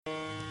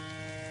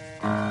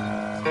Be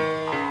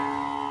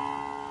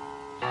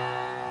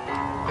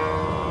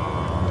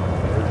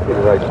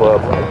the right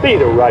club. Be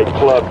the right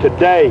club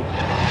today.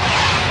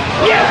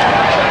 Yes!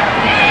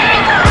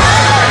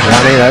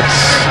 Johnny,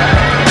 that's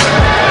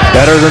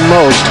better than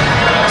most.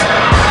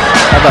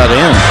 How about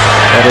in?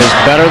 That is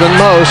better than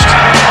most.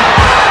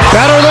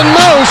 Better than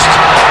most!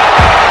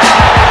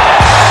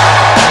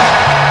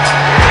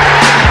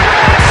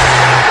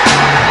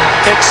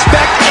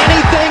 Expect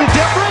anything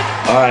different?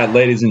 All right,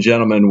 ladies and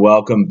gentlemen,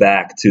 welcome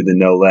back to the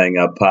No Laying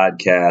Up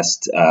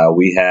podcast.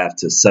 We have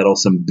to settle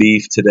some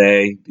beef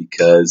today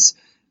because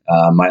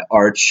my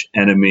arch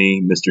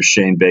enemy, Mr.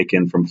 Shane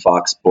Bacon from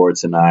Fox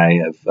Sports, and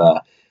I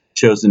have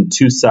chosen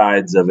two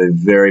sides of a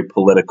very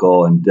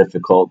political and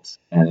difficult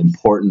and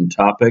important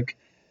topic.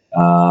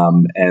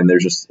 And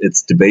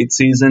it's debate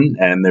season,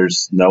 and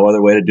there's no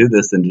other way to do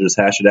this than to just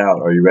hash it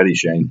out. Are you ready,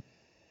 Shane?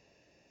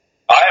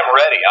 I am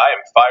ready. I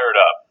am fired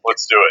up.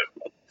 Let's do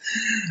it.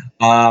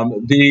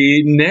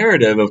 The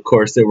narrative, of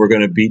course, that we're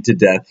going to beat to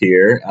death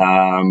here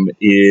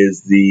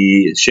is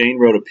Shane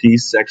wrote a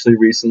piece actually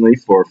recently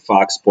for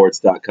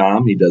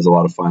foxsports.com. He does a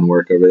lot of fine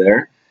work over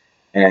there.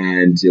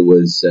 And it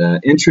was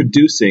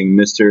introducing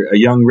a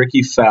young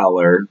Ricky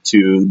Fowler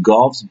to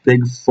golf's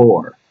Big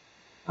Four.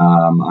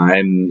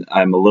 I'm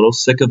a little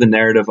sick of the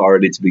narrative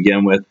already to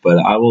begin with, but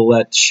I will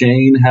let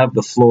Shane have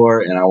the floor,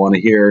 and I want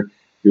to hear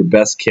your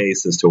best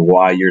case as to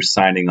why you're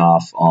signing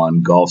off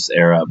on golf's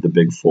era of the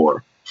Big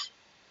Four.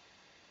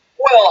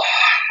 Well,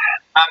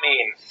 I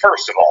mean,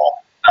 first of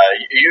all,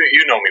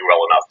 you know me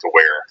well enough to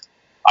where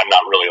I'm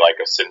not really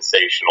like a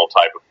sensational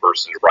type of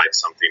person to write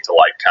something to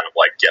kind of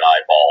get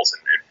eyeballs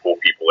and pull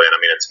people in. I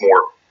mean, it's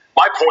more,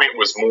 my point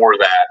was more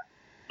that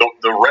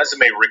the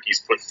resume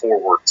Ricky's put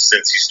forward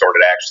since he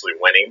started actually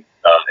winning,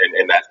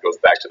 and that goes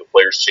back to the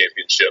Players'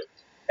 Championship,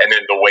 and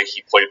then the way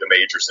he played the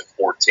majors in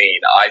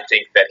 2014, I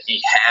think that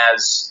he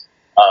has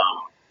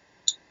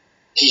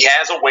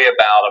a way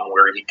about him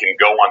where he can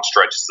go on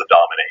stretches of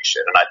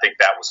domination, and I think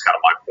that was kind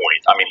of my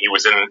point. I mean, he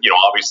was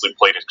obviously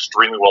played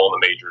extremely well in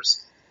the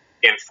majors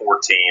in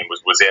 2014,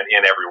 was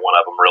in every one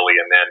of them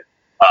really, and then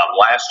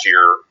last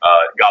year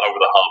got over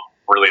the hump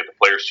really at the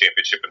Players'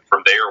 Championship, and from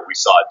there we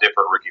saw a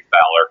different Ricky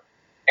Fowler.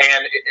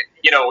 And,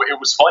 it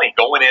was funny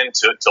going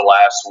into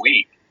last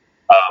week.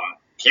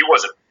 He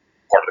wasn't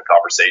part of the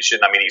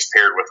conversation. I mean, he's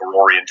paired with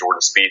Rory and Jordan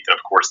Spieth, and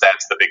of course,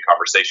 that's the big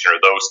conversation. Are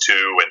those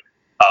two? And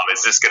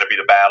is this going to be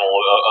the battle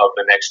of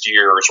the next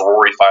year? Is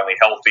Rory finally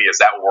healthy?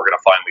 Is that what we're going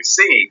to finally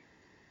see?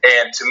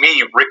 And to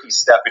me, Ricky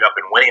stepping up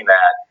and winning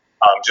that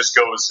just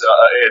goes.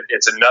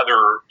 It's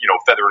another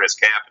feather in his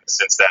cap in the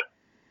sense that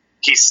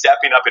he's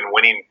stepping up and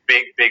winning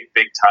big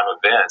time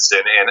events.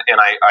 And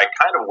I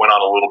kind of went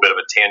on a little bit of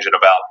a tangent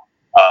about.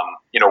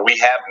 We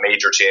have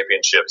major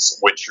championships,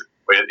 which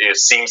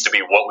seems to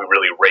be what we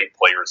really rate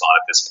players on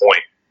at this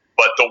point.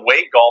 But the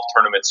way golf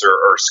tournaments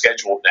are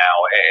scheduled now,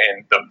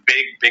 and the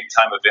big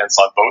time events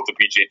on both the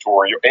PGA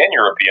Tour and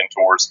European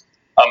tours,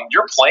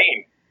 you're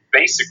playing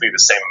basically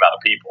the same amount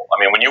of people. I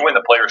mean, when you win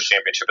the Players'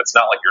 Championship, it's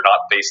not like you're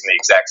not facing the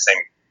exact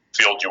same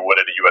field you would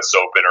at a U.S.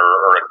 Open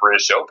or a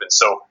British Open.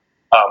 So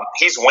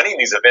he's winning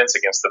these events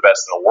against the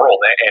best in the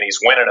world, and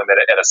he's winning them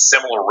at a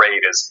similar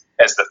rate as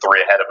the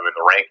three ahead of him in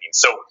the rankings.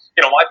 So,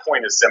 my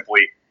point is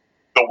simply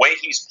the way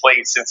he's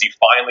played since he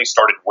finally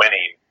started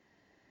winning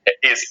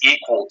is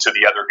equal to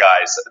the other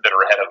guys that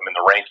are ahead of him in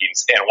the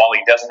rankings. And while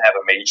he doesn't have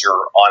a major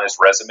on his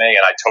resume,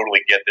 and I totally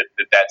get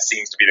that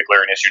seems to be the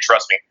glaring issue,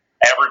 trust me,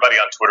 everybody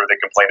on Twitter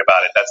that complained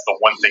about it, that's the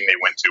one thing they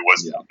went to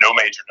was no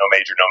major, no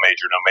major, no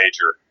major, no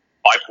major.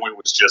 My point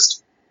was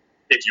just,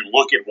 if you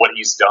look at what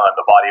he's done,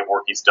 the body of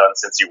work he's done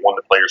since he won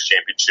the Players'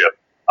 Championship,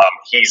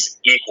 he's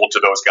equal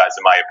to those guys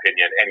in my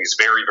opinion, and he's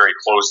very, very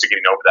close to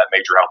getting over that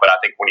major hump. But I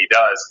think when he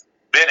does,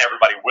 then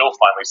everybody will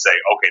finally say,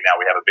 okay, now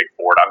we have a Big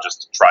Four, and I'm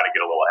just trying to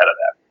get a little ahead of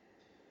that.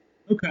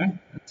 Okay.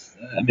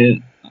 I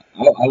mean,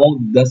 I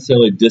won't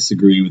necessarily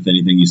disagree with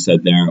anything you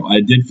said there.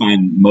 I did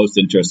find most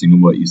interesting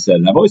in what you said,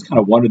 and I've always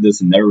kind of wondered this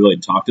and never really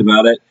talked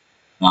about it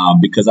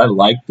because I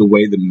like the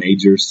way the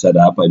majors set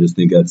up. I just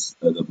think that's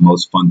the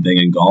most fun thing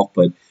in golf,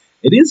 but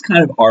it is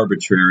kind of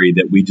arbitrary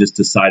that we just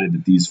decided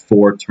that these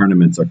four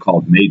tournaments are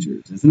called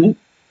majors, isn't it?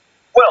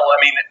 Well,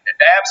 I mean,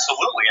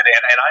 absolutely. And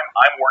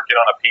I'm working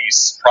on a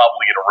piece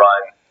probably to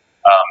run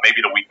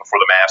maybe the week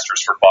before the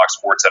Masters for Fox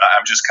Sports, and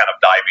I'm just kind of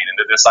diving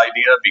into this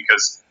idea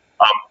because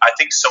I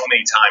think so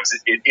many times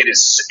it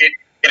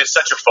is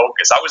such a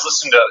focus. I was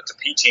listening to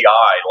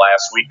PTI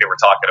last week. They were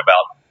talking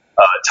about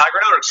Tiger.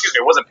 No, excuse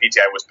me, it wasn't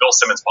PTI. It was Bill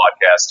Simmons'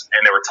 podcast,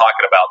 and they were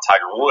talking about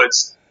Tiger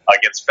Woods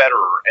against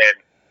Federer. And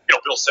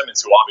Bill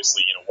Simmons, who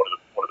obviously one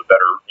of the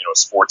better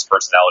sports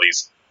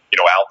personalities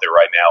out there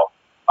right now,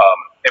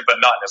 but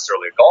not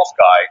necessarily a golf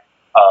guy.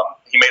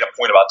 He made a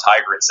point about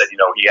Tiger and said,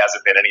 he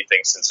hasn't been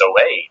anything since '08.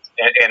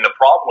 And the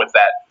problem with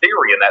that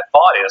theory and that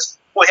thought is,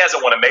 well, he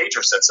hasn't won a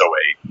major since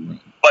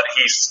 '08, but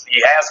he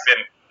has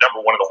been number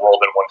one in the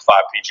world and won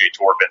 5 PGA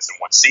Tour events in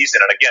one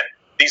season. And again,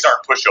 these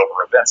aren't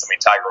pushover events. I mean,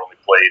 Tiger only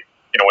played,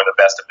 in the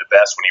best of the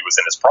best when he was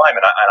in his prime.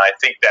 And I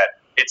think that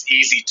it's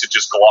easy to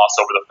just gloss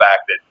over the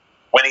fact that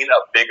winning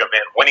a big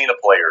event, winning the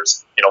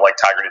Players, like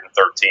Tiger did in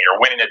 13,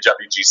 or winning a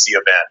WGC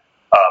event,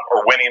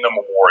 or winning the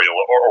Memorial,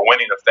 or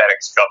winning the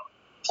FedEx Cup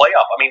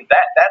playoff. I mean,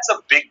 that's a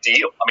big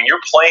deal. I mean,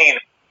 you're playing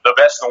the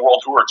best in the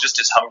world who are just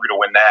as hungry to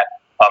win that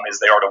as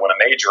they are to win a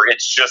major.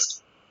 It's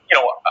just,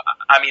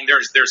 I mean,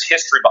 there's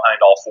history behind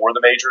all four of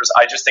the majors.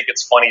 I just think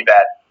it's funny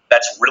that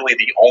that's really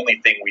the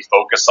only thing we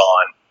focus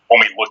on when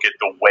we look at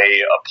the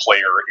way a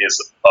player is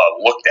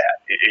looked at,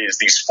 is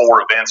these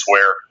four events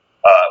where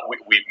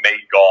we've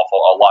made golf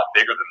a lot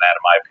bigger than that,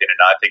 in my opinion.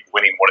 And I think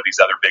winning one of these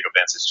other big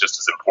events is just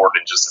as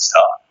important and just as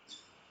tough.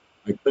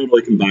 I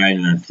totally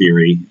combine that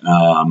theory.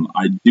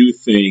 I do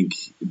think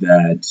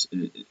that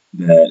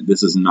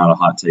this is not a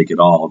hot take at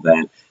all,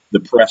 that the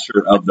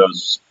pressure of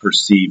those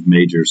perceived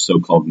majors,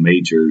 so-called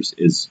majors,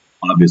 is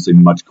obviously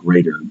much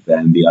greater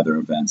than the other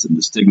events. And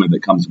the stigma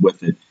that comes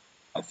with it,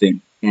 I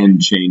think,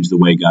 can change the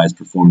way guys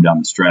perform down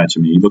the stretch.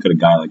 I mean, you look at a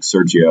guy like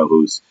Sergio,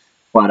 who's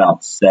flat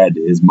out said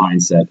his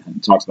mindset,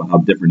 and talks about how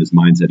different his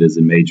mindset is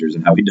in majors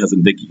and how he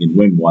doesn't think he can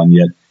win one,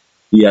 yet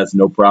he has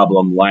no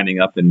problem lining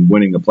up and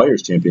winning the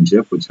Players'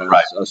 Championship, which has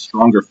a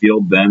stronger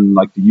field than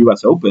like the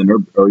U.S. Open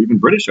or even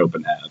British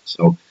Open have.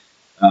 So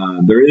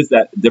there is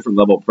that different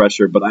level of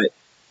pressure, but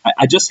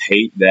I just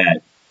hate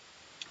that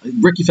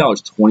Ricky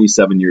Fowler's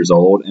 27 years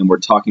old, and we're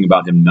talking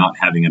about him not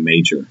having a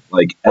major,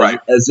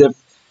 as if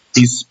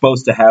he's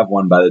supposed to have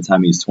one by the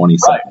time he's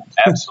 27. Right,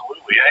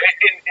 absolutely,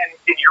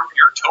 and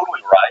you're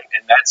totally right,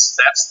 and that's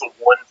the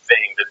one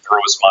thing that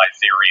throws my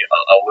theory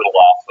a little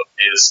off of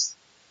is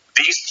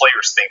these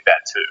players think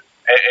that too,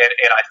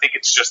 and I think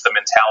it's just the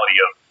mentality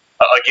of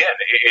again,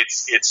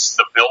 it's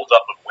the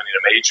buildup of winning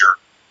a major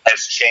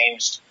has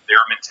changed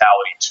their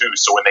mentality too.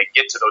 So when they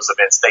get to those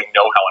events, they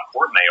know how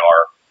important they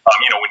are.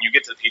 When you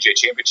get to the PGA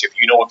Championship, if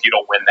you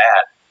don't win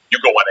that, you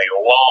go on a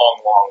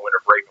long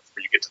winter break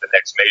before you get to the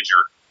next major,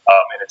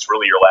 and it's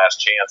really your last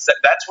chance.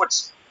 But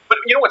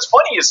what's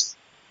funny is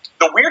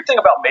the weird thing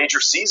about major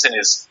season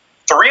is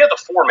 3 of the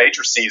 4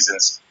 major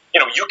seasons,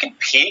 you can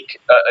peak,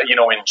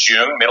 in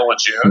June, middle of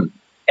June,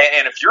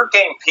 and if your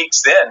game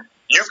peaks then,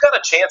 you've got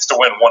a chance to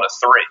win 1 of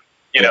 3.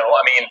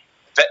 I mean,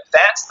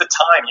 that's the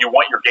time you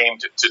want your game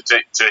to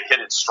hit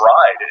its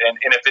stride,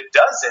 and if it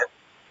doesn't,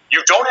 you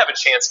don't have a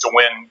chance to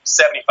win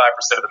 75%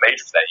 of the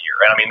majors that year.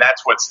 And I mean,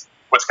 that's what's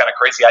kind of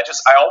crazy. I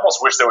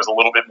almost wish there was a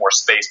little bit more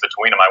space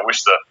between them. I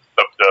wish the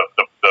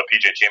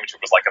PGA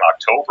Championship was like in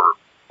October,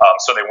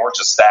 so they weren't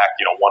just stacked,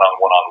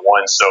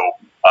 one-on-one. So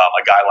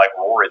a guy like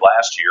Rory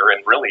last year,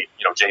 and really,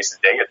 Jason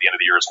Day at the end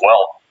of the year as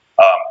well,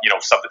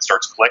 something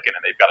starts clicking,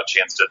 and they've got a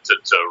chance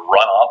to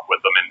run off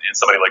with them. And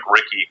somebody like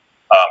Ricky,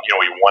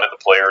 he won at the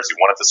Players, he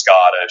won at the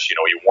Scottish,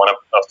 he won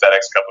a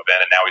FedEx Cup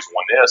event, and now he's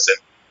won this.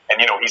 And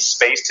he's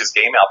spaced his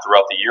game out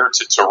throughout the year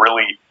to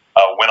really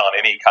win on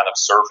any kind of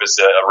surface,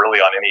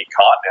 really on any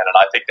continent. And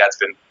I think that's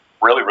been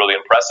really, really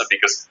impressive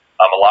because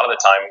a lot of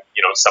the time,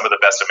 some of the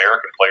best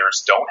American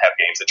players don't have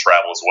games that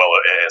travel as well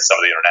as some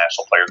of the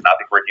international players. And I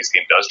think Ricky's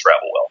game does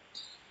travel well.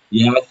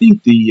 Yeah, I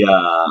think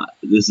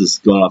this is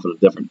going off on a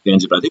different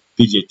tangent, but I think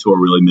the PGA Tour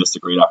really missed a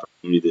great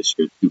opportunity this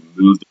year to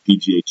move the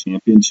PGA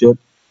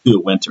Championship to the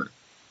winter.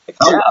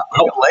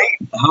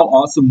 How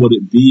awesome would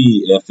it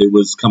be if it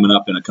was coming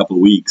up in a couple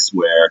of weeks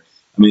where,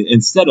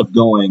 instead of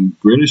going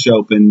British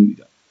Open,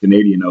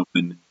 Canadian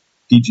Open,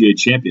 PGA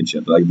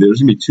Championship, like there's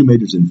going to be 2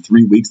 majors in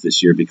 3 weeks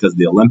this year because of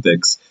the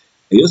Olympics.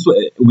 I guess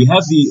we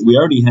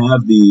already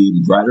have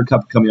the Ryder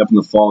Cup coming up in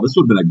the fall. This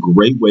would have been a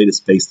great way to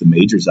space the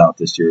majors out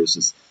this year. Is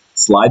just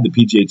slide the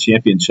PGA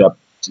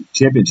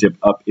Championship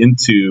up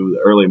into the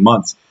early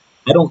months.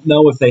 I don't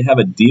know if they have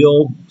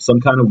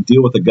some kind of deal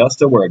with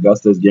Augusta, where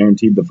Augusta is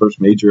guaranteed the first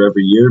major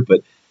every year.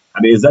 But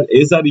is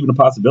that even a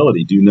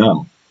possibility? Do you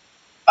know?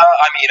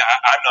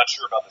 I'm not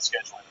sure about the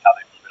scheduling and how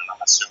they move it. And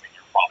I'm assuming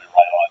you're probably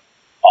right on.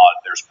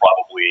 There's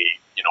probably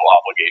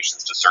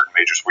obligations to certain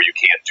majors where you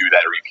can't do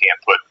that, or you can't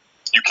flip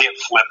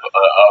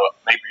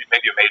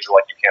maybe a major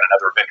like you can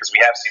another event, because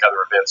we have seen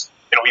other events.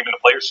 Even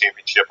the Players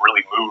Championship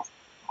really move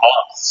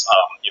months,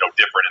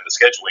 different in the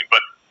scheduling,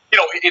 but.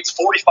 It's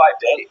 45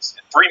 days.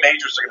 And 3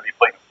 majors are going to be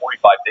played in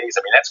 45 days.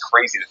 I mean, that's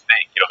crazy to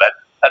think.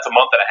 That's a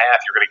month and a half.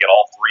 You're going to get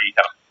all 3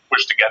 kind of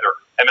pushed together.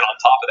 And then on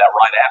top of that,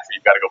 right after,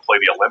 you've got to go play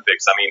the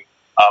Olympics. I mean,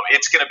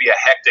 it's going to be a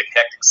hectic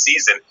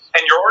season.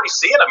 And you're already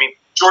seeing,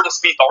 Jordan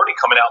Spieth already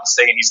coming out and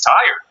saying he's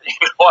tired.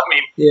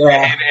 Yeah.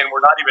 And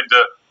we're not even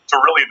to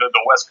really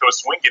the West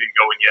Coast swing getting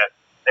going yet.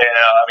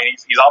 And,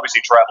 he's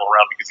obviously traveling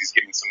around because he's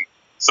getting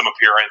some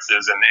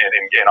appearances and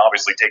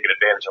obviously taking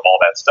advantage of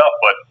all that stuff.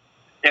 But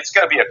it's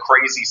going to be a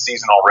crazy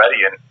season already,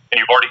 and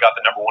you've already got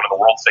the number 1 in the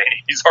world saying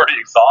he's already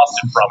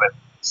exhausted from it.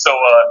 So,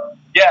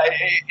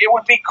 it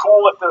would be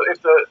cool if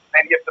the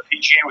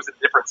PGA was at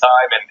a different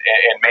time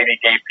and maybe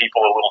gave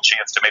people a little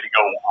chance to maybe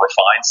go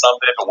refine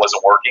something if it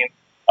wasn't working.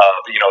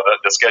 But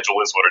the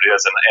schedule is what it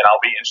is, and I'll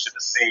be interested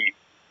to see,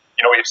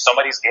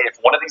 if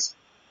one of these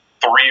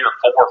 3 or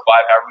 4 or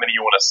 5, however many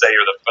you want to say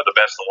are the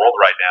best in the world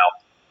right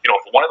now,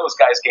 if one of those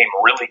guys' game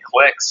really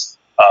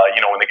clicks,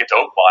 when they get to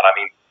Oakmont,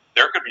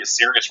 there could be a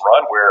serious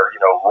run where,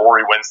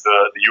 Rory wins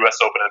the U.S.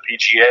 Open and the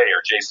PGA,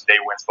 or Jason Day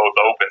wins both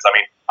Opens. I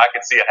mean, I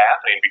could see it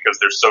happening because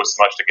they're so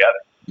smushed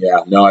together.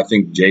 Yeah, no, I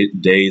think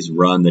Day's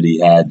run that he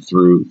had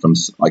from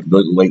like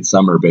the late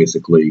summer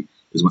basically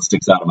is what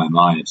sticks out of my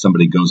mind. If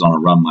somebody goes on a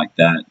run like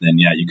that, then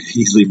yeah, you could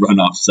easily run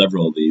off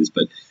several of these.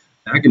 But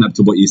backing up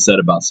to what you said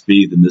about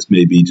Spieth, and this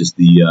may be just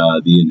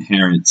the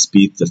inherent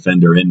Spieth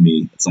defender in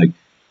me. It's like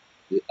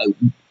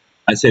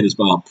I say this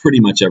about pretty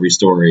much every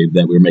story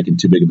that we're making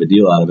too big of a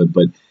deal out of it,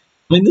 but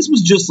I mean, this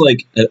was just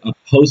like a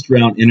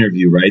post-round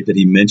interview, right? That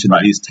he mentioned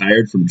that he's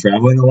tired from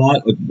traveling a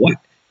lot. Like, what?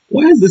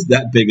 Why is this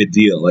that big a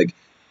deal? Like,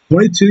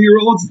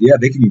 22-year-olds, yeah,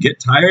 they can get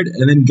tired,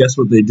 and then guess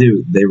what they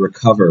do? They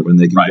recover when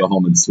they can go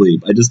home and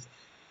sleep. I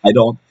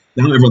don't.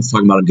 Now everyone's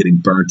talking about him getting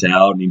burnt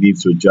out and he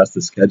needs to adjust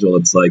the schedule.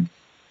 It's like,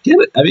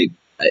 I mean,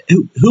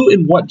 who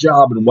in what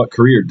job and what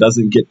career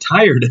doesn't get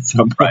tired at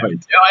some point? Right.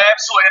 Yeah, I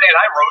absolutely. And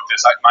I wrote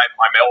this.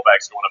 My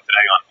mailbag's going up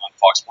today on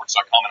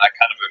FoxSports.com, and I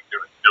kind of am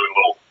doing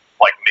little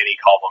like mini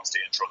columns to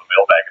intro the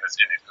mailbag, and it's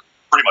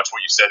pretty much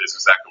what you said is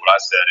exactly what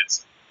I said.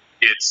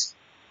 It's.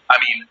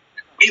 I mean,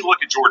 we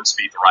look at Jordan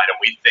Spieth, right,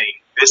 and we think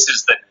this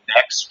is the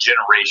next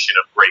generation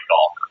of great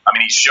golfer. I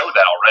mean, he showed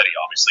that already,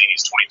 obviously, and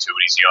he's 22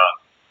 and he's young.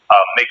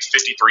 Makes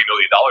 $53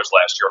 million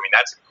last year. I mean,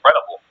 that's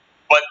incredible.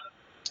 But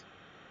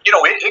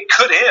it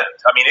could end.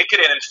 I mean, it could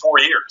end in 4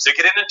 years. It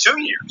could end in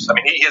 2 years. I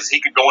mean, he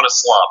could go in a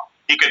slump.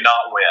 He could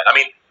not win. I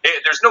mean,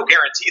 there's no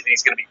guarantee that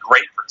he's going to be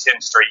great for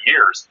 10 straight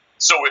years.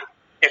 So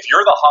if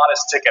you're the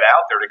hottest ticket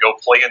out there to go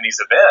play in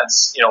these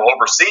events,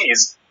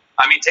 overseas,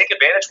 I mean, take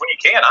advantage when you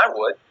can. I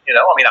would.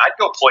 I mean, I'd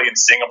go play in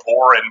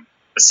Singapore and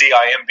the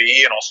CIMB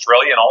and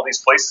Australia and all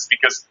these places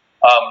because,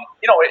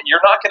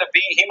 you're not going to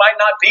be. He might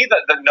not be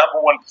the number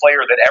one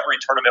player that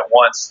every tournament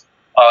wants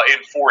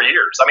in 4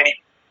 years. I mean,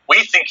 we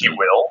think he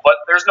will,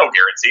 but there's no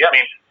guarantee. I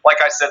mean, like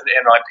I said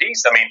in my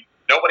piece, I mean,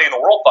 nobody in the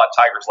world thought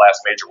Tiger's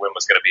last major win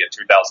was going to be in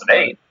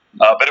 2008,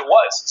 but it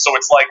was. So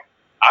it's like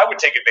I would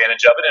take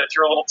advantage of it, and if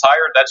you're a little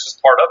tired, that's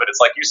just part of it. It's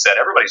like you said,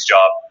 everybody's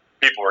job.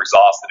 People are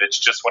exhausted. It's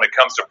just when it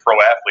comes to pro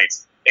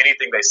athletes,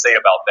 anything they say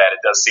about that,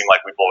 it does seem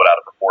like we blow it out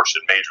of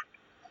proportion majorly.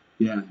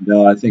 Yeah,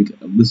 no, I think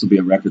this will be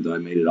a record, though. I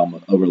made it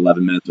almost over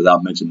 11 minutes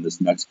without mentioning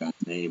this next guy's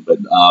name. But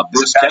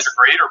Brooks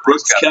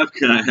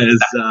Koepka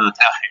has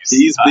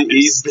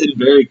he's been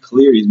very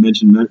clear. He's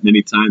mentioned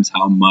many times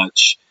how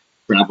much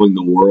traveling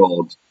the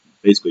world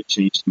basically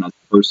changed him as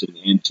a person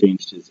and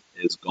changed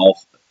his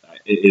golf.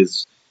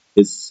 His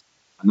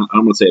I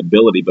don't want to say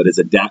ability, but his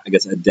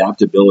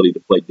adaptability to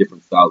play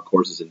different style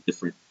courses in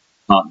different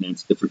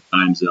continents, different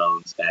time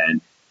zones,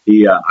 and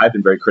I've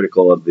been very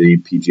critical of the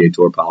PGA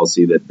Tour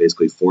policy that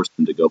basically forced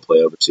him to go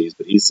play overseas,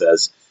 but he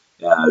says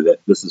that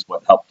this is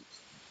what helped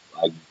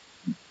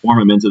form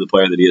him into the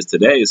player that he is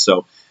today.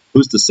 So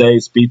who's to say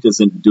Spieth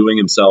isn't doing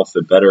himself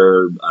a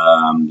better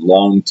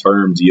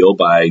long-term deal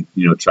by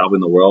traveling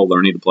the world,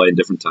 learning to play in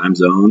different time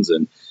zones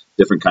and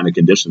different kind of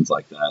conditions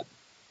like that?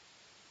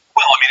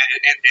 Well, I mean,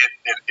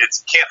 it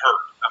can't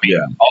hurt. I mean,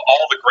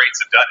 all the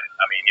greats have done it.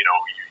 I mean, you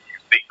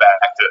think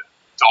back to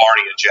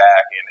Arnie and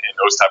Jack and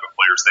those type of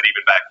players that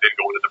even back then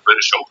going to the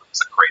British Open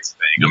was a crazy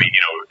thing. I mean,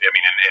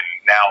 and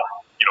now,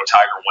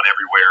 Tiger won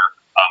everywhere.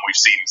 We've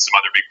seen some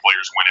other big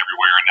players win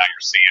everywhere, and now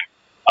you're seeing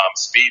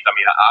Spieth. I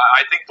mean,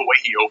 I think the way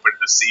he opened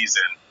the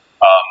season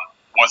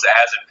was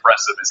as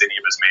impressive as any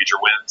of his major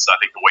wins. I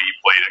think the way he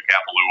played at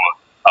Kapalua,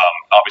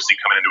 obviously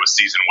coming into a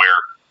season where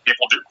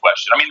people do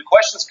question. I mean, the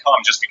questions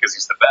come just because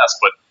he's the best,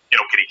 but,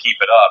 can he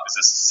keep it up? Is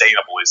this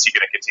sustainable? Is he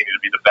going to continue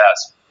to be the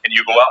best? And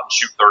you go out and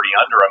shoot 30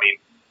 under. I mean,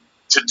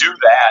 to do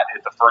that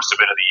at the first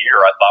event of the year,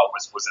 I thought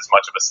was as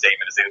much of a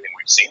statement as anything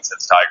we've seen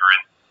since Tiger.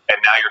 And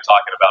now you're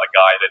talking about a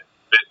guy that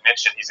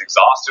mentioned he's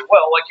exhausted.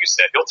 Well, like you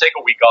said, he'll take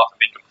a week off and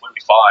be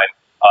completely fine.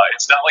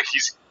 It's not like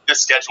this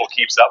schedule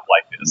keeps up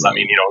like this. Right. I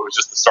mean, it was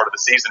just the start of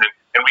the season,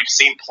 and we've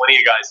seen plenty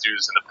of guys do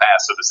this in the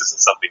past, so this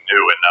isn't something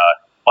new. And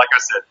like I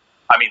said,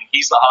 I mean,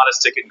 he's the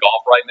hottest ticket in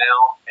golf right now,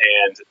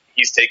 and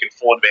he's taken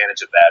full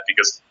advantage of that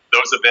because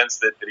those events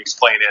that he's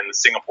playing in, the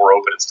Singapore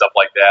Open and stuff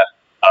like that,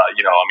 I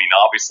mean,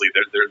 obviously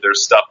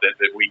there's stuff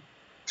that we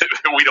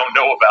don't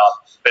know about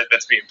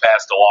that's being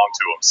passed along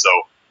to him. So,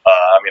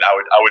 I mean,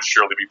 I would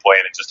surely be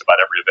playing in just about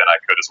every event I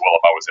could as well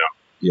if I was him.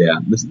 Yeah,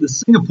 the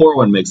Singapore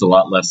one makes a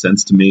lot less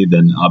sense to me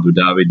than Abu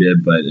Dhabi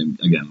did, but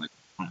again,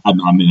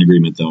 I'm in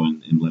agreement though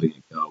in letting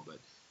it go. But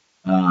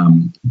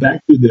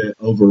back to the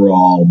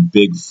overall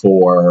Big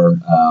Four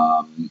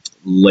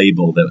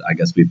label that I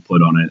guess we've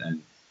put on it,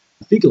 and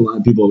I think a lot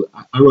of people.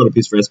 I wrote a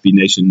piece for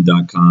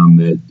SBNation.com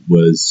that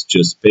was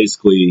just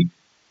basically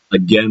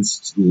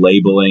against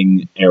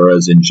labeling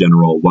eras in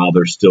general while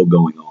they're still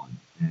going on,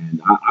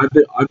 and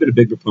I've been a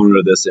big proponent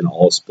of this in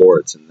all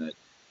sports, and that.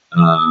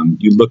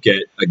 You look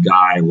at a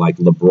guy like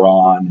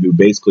LeBron, who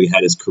basically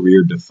had his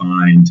career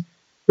defined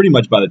pretty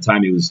much by the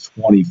time he was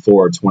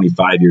 24,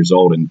 25 years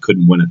old and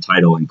couldn't win a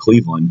title in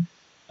Cleveland.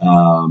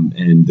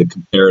 And the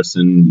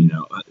comparison,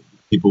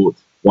 people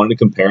wanted to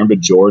compare him to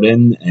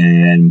Jordan,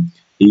 and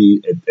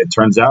it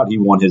turns out he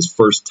won his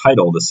first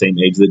title the same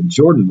age that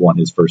Jordan won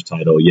his first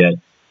title, yet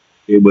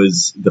it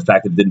was the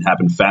fact that it didn't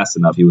happen fast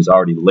enough. He was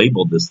already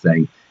labeled this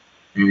thing.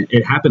 And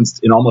it happens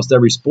in almost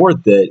every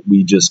sport that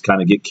we just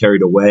kind of get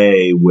carried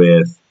away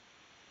with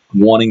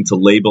wanting to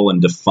label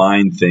and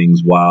define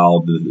things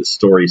while the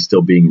story is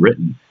still being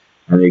written.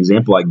 And the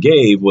example I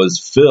gave was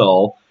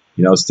Phil,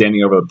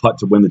 standing over the putt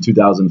to win the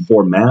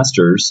 2004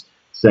 Masters,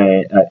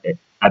 saying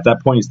at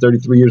that point he's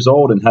 33 years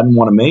old and hadn't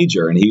won a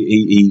major, and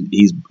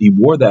he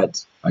wore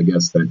that, I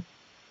guess, that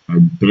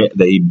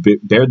he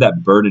bared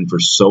that burden for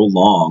so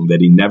long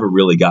that he never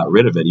really got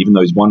rid of it. Even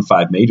though he's won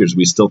 5 majors,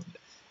 we still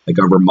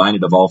are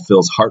reminded of all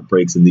Phil's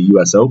heartbreaks in the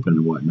U.S. Open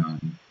and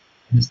whatnot.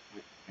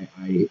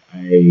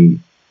 I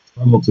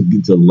struggle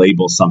to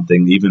label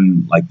something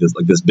even like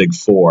this Big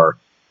Four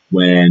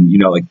when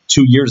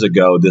 2 years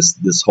ago this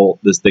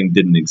thing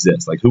didn't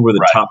exist. Like, who were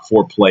the top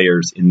 4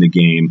 players in the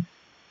game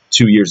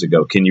 2 years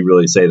ago? Can you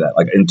really say that?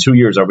 Like, in 2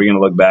 years, are we going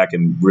to look back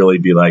and really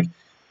be like,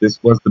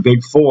 this was the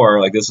Big Four,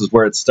 like this is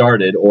where it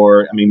started?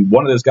 Or, I mean,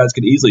 one of those guys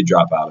could easily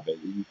drop out of it.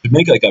 To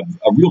make like a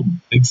real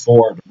Big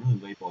Four, to really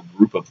label a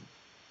group of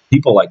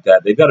people like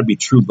that, they've got to be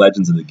true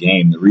legends of the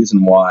game. The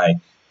reason why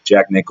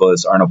Jack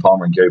Nicklaus, Arnold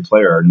Palmer, and Gary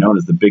Player are known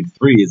as the Big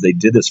Three is they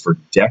did this for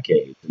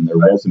decades, and their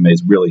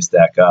resumes really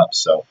stack up.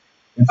 So,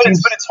 but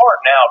it's hard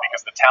now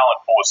because the talent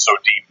pool is so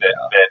deep that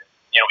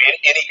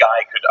any guy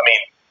could. I mean,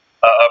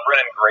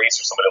 Brennan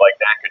Grace or somebody like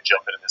that could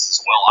jump into this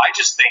as well. I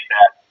just think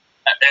that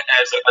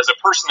as a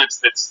person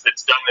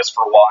that's done this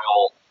for a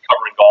while,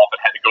 covering golf,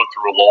 and had to go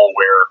through a lull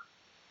where,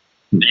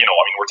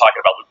 we're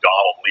talking about Luke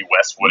Donald, Lee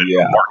Westwood,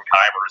 and Martin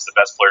Keimer as the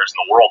best players in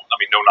the world. I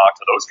mean, no knock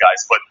to those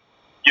guys, but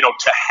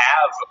to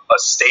have a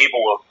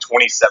stable of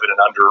 27 and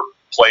under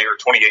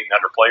 28 and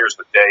under players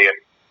with Day,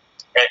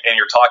 and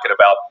you're talking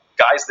about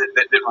guys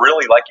that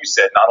really, like you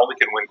said, not only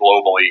can win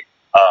globally,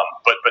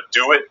 but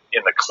do it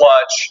in the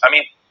clutch. I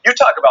mean, you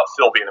talk about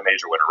Phil being a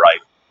major winner, right?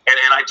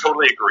 And I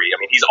totally agree.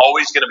 I mean, he's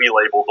always going to be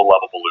labeled the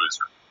lovable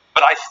loser.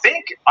 But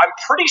I'm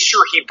pretty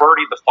sure he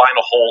birdied the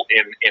final hole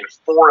in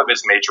 4 of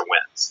his major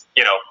wins,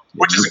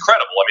 which is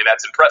incredible. I mean,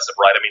 that's impressive,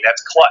 right? I mean,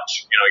 that's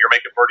clutch. You're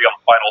making birdie on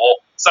the final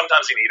hole.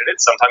 Sometimes he needed it,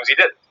 sometimes he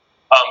didn't.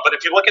 But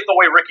if you look at the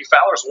way Ricky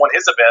Fowler's won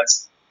his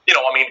events,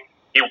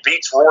 he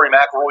beats Rory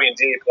McIlroy in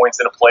DA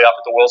points in a playoff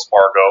at the Wells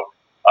Fargo.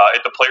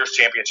 At the Players'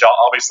 Championship,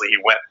 obviously he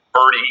went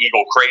birdie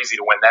eagle crazy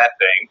to win that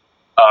thing.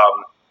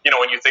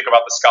 When you think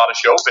about the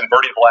Scottish Open,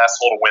 birdied the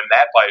last hole to win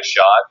that by a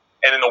shot.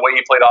 And in the way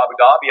he played Abu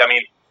Dhabi, I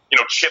mean,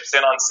 chips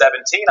in on 17.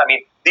 I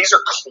mean, these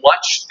are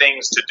clutch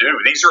things to do.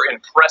 These are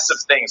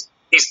impressive things.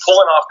 He's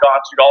pulling off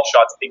golf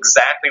shots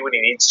exactly when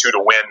he needs to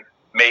win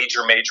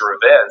major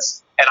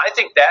events. And I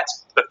think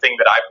that's the thing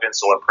that I've been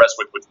so impressed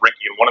with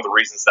Ricky. And one of the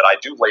reasons that I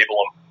do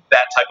label him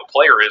that type of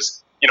player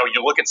is,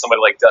 you look at somebody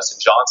like Dustin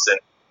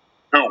Johnson,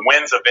 who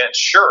wins events,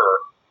 sure,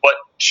 but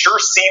sure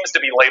seems to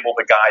be labeled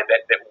the guy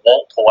that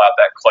won't pull out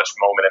that clutch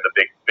moment in the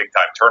big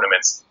time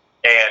tournaments.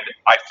 And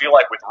I feel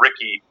like with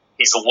Ricky,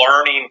 he's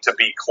learning to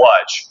be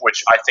clutch,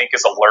 which I think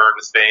is a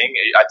learned thing.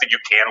 I think you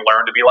can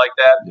learn to be like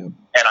that. Yep.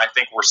 And I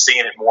think we're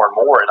seeing it more and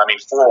more. And I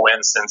mean, 4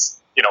 wins since,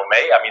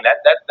 May. I mean,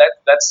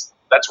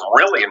 that's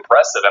really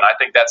impressive. And I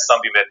think that's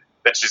something that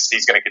just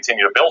he's going to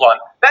continue to build on.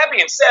 That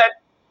being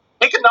said,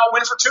 he could not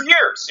win for 2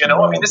 years. I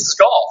mean, this is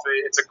golf.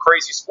 It's a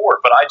crazy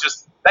sport, but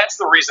that's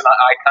the reason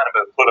I kind of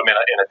have put him in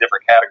a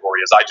different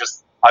category. Is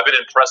I've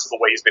been impressed with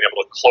the way he's been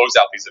able to close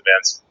out these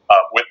events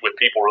with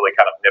people really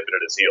kind of nipping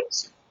at his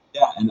heels.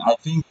 Yeah, and I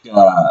think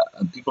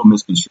people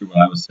misconstrue what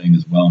I was saying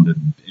as well into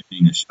it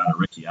being a shot at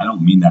Ricky. I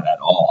don't mean that at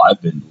all.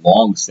 I've been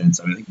long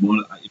since. I think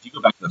if you go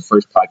back to the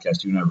first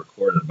podcast you and I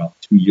recorded about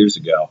 2 years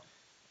ago,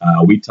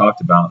 we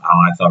talked about how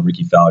I thought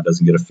Ricky Fowler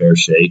doesn't get a fair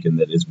shake and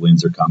that his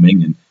wins are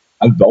coming. And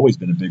I've always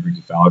been a big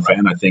Ricky Fowler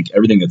fan. I think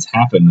everything that's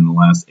happened in the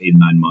last 8 or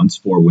 9 months,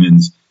 4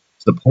 wins,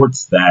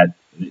 supports that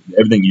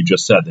everything you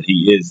just said, that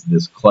he is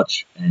this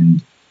clutch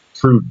and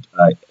true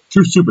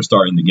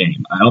superstar in the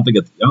game. I don't think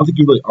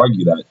you really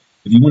argue that.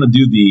 If you want to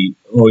do he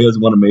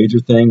hasn't won a major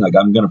thing, like,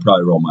 I'm going to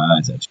probably roll my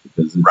eyes at you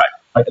because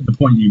the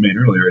point you made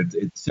earlier,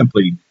 it's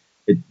simply,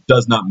 it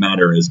does not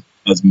matter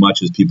as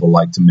much as people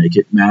like to make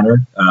it matter.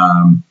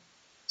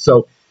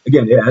 So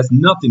again, it has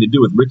nothing to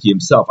do with Ricky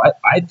himself.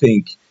 I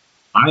think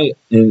and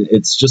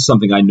it's just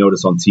something I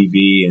notice on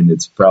TV, and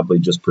it's probably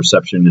just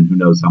perception, and who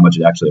knows how much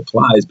it actually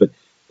applies. But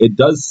it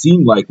does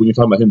seem like when you're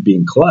talking about him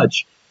being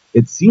clutch,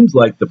 it seems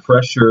like the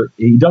pressure,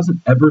 he doesn't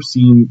ever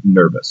seem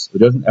nervous. It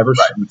doesn't ever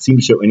seem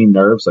to show any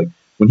nerves. Like,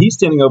 when he's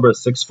standing over a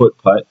 6-foot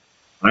putt,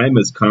 I'm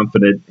as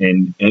confident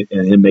in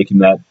him making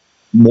that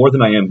more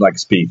than I am like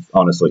Spieth,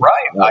 honestly.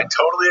 Right. I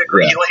totally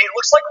agree. Yeah. He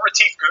looks like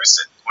Retief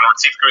Goosen when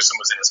Retief Goosen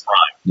was in his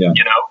prime. Yeah. And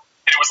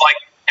it was like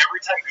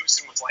every time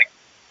Goosen was like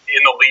in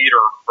the lead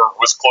or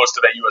was close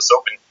to that U.S.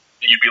 Open,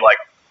 you'd be like,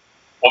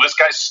 well, this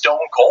guy's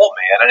stone cold,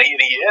 man. And he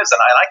is. And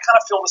I kind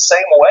of feel the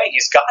same way.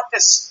 He's got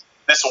this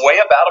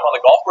way about him on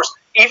the golf course.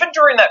 Even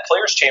during that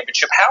Players'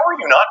 Championship, how are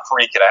you not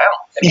freaking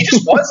out? And he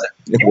just wasn't.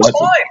 He was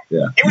fine.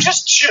 Yeah. He was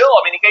just chill.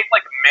 I mean, he gave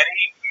like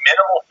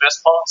minimal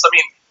fist bumps. I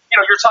mean,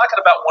 you're talking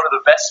about one of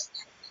the best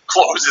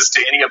closes to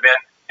any event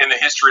in the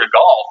history of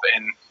golf,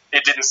 and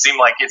it seemed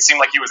like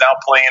he was out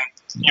playing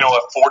a $40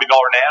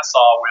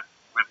 Nassau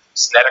with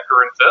Snedeker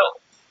and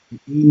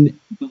Phil.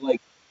 But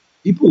like,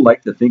 people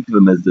like to think of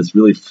him as this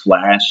really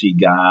flashy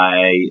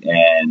guy,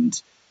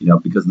 and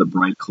because of the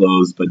bright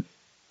clothes. But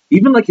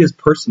even like his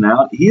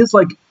personality, he is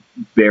like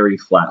very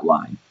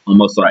flatline,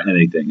 almost on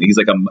anything. He's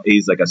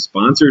like a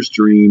sponsor's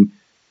dream,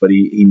 but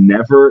he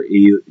never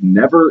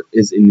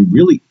is in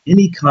really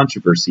any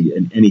controversy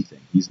in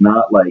anything. He's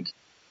not like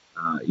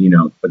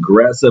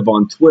aggressive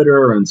on Twitter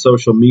or on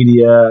social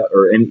media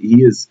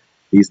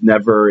he's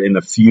never in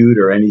a feud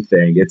or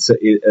anything. I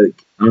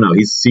don't know.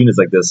 He's seen as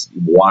like this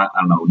wild, I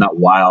don't know, not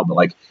wild, but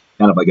like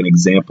kind of like an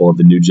example of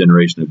the new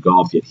generation of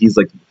golf. Yet he's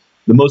like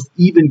the most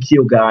even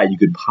keel guy you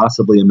could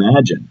possibly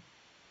imagine.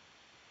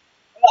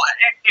 Well,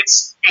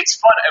 it's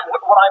fun.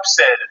 What I've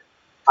said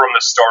from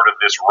the start of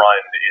this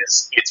run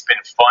is it's been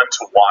fun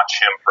to watch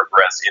him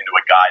progress into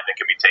a guy that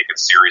can be taken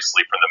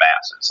seriously from the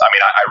masses. I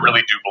mean, I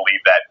really do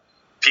believe that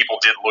people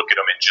did look at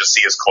him and just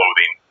see his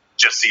clothing,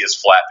 just see his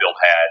flat-billed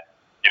hat,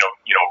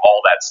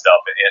 all that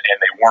stuff, and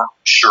they weren't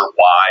sure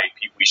why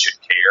we should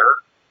care.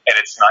 And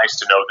it's nice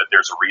to know that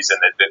there's a reason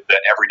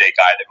that everyday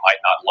guy that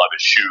might not love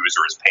his shoes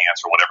or his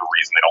pants or whatever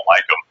reason they don't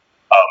like him,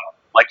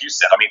 like you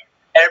said, I mean,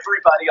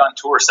 everybody on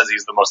tour says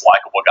he's the most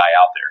likable guy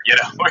out there.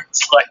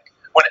 It's like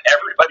when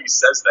everybody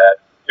says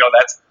that,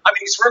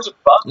 he's friends with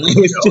Bubba.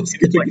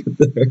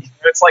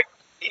 It's like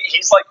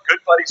he's like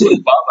good buddies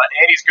with Bubba,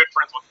 and he's good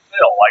friends with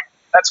Phil. Like,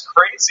 that's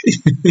crazy.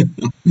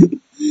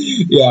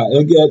 Yeah,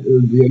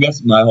 I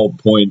guess my whole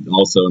point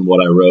also in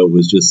what I wrote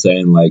was just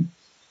saying, like,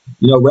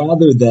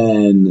 rather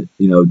than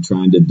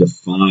trying to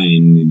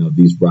define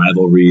these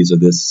rivalries or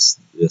this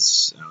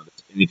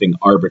anything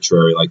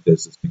arbitrary like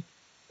this,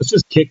 let's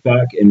just kick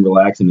back and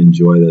relax and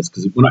enjoy this.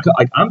 Because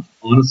I'm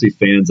honestly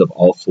fans of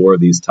all four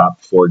of these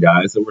top four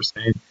guys that we're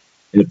saying,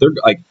 and if they're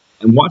like,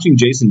 and watching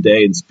Jason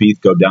Day and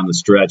Spieth go down the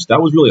stretch, that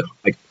was really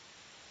like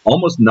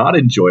almost not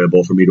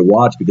enjoyable for me to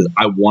watch because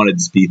I wanted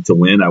Spieth to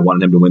win. I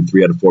wanted him to win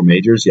 3 out of 4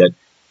 majors. Yet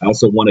I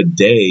also wanted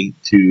Day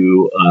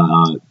to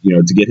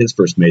to get his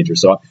first major.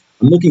 So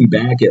I'm looking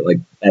back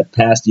at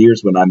past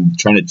years when I'm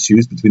trying to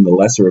choose between the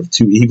lesser of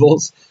two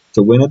evils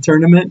to win a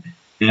tournament.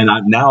 And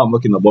now I'm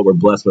looking at what we're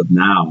blessed with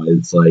now.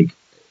 It's like,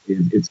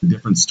 it's a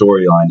different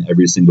storyline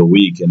every single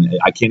week. And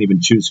I can't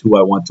even choose who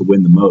I want to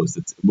win the most.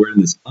 We're in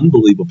this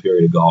unbelievable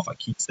period of golf. I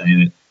keep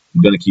saying it.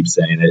 I'm going to keep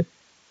saying it.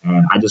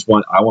 And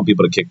I want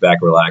people to kick back,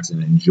 relax,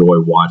 and enjoy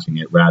watching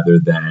it rather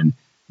than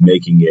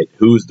making it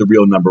who's the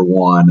real number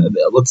one.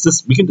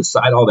 We can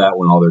decide all that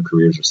when all their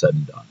careers are said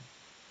and done.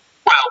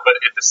 Well, but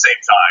at the same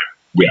time,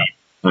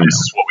 this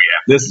is what we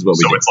have. This is what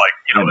we do. So it's like,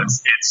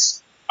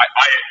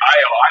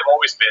 I've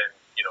always been,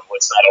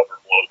 let's not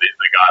overblow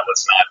the guy.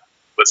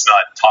 Let's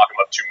not talk him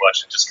up too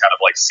much and just kind of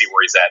like see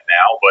where he's at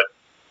now. But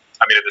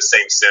I mean, in the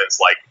same sense,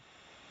 like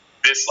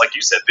this, like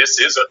you said, this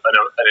is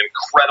an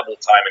incredible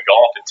time in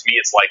golf. And to me,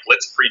 it's like,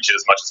 let's preach it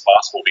as much as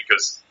possible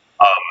because,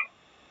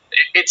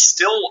 it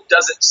still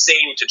doesn't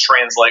seem to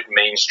translate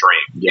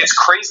mainstream. Yeah. It's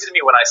crazy to me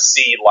when I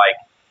see like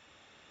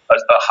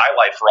a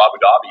highlight for Abu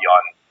Dhabi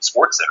on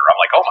SportsCenter. I'm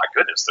like, oh my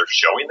goodness, they're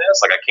showing this?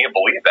 Like, I can't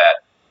believe that.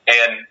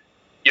 And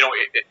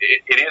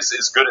it is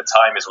as good a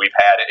time as we've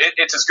had.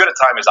 It's as good a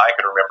time as I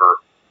can remember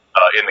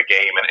in the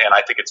game, and I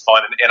think it's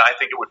fun. And I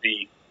think it would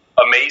be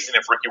amazing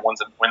if Ricky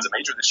wins a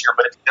major this year.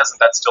 But if he doesn't,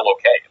 that's still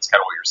okay. It's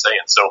kind of what you're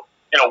saying. So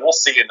we'll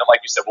see, and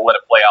like you said, we'll let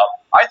it play out.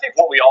 I think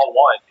what we all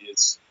want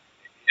is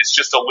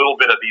just a little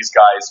bit of these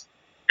guys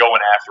going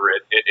after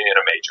it in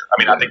a major. I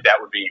mean, I think that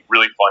would be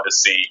really fun to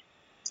see.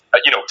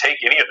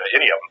 Take any of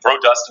them, throw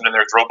Dustin in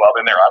there, throw Bub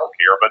in there. I don't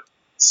care, but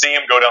see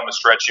him go down the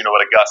stretch, at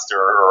Augusta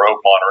or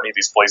Oakmont or any of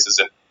these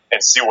places, and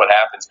see what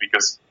happens,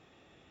 because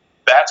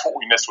that's what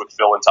we missed with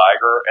Phil and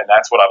Tiger, and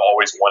that's what I've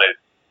always wanted,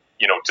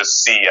 to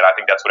see, and I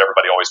think that's what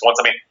everybody always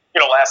wants. I mean,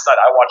 last night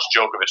I watched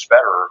Djokovic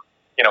Federer.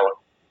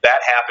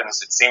 That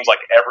happens. It seems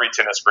like every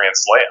tennis Grand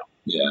Slam,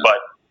 but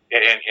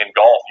in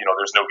golf,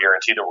 there's no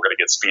guarantee that we're going to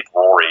get Spieth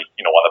Rory,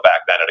 on the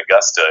back nine at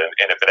Augusta.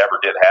 And if it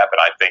ever did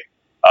happen, I think,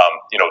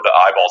 the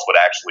eyeballs would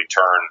actually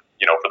turn,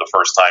 for the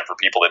first time for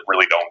people that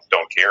really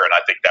don't care. And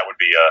I think that'd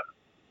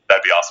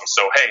be awesome.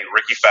 So, hey,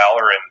 Ricky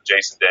Fowler and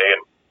Jason Day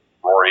and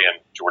Rory and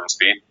Jordan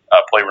Spieth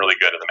play really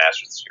good in the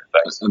Masters this year.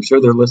 Thanks. I'm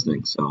sure they're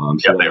listening, so I'm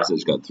sure the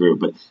message got through.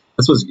 But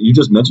that's what you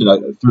just mentioned.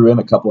 I threw in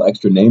a couple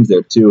extra names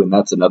there too, and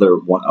that's another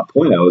one. A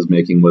point I was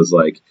making was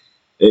like,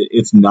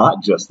 it's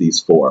not just these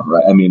four,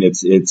 right? I mean,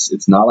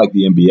 it's not like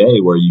the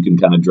NBA where you can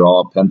kind of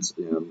draw a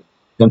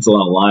pencil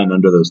on a line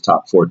under those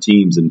top 4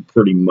 teams and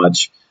pretty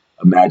much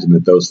imagine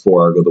that those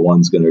 4 are the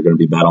ones that are going to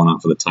be battling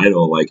out for the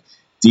title. Like,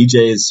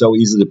 DJ is so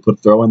easy to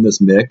throw in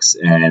this mix,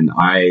 and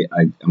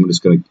I'm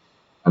just going to.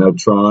 I know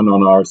Tron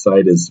on our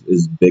side is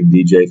big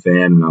DJ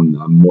fan, and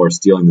I'm more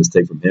stealing this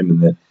take from him,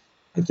 and that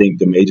I think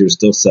the major's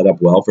still set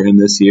up well for him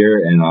this year,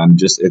 and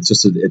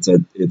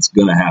it's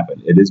going to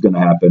happen. It is going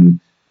to happen.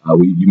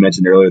 You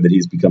mentioned earlier that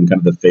he's become kind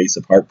of the face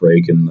of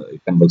heartbreak, and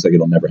it kind of looks like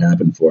it'll never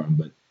happen for him.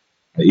 But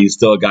he's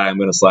still a guy I'm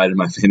going to slide in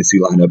my fantasy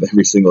lineup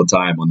every single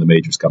time when the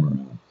majors come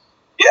around.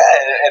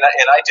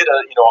 and I did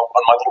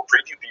on my little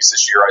preview piece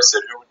this year, I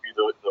said who would be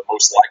the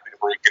most likely to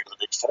break into the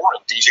Big Four,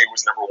 and DJ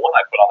was number one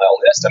I put on that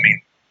list. I mean,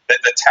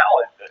 the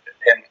talent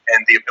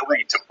and the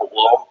ability to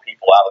blow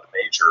people out of the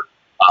major,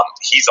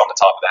 he's on the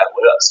top of that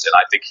list, and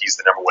I think he's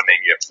the number one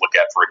name you have to look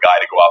at for a guy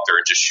to go out there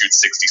and just shoot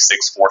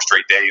 66 4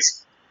 straight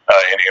days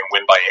and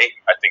win by 8.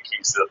 I think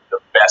he's the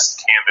best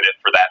candidate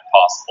for that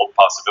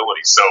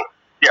possibility. So,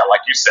 yeah,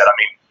 like you said, I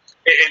mean,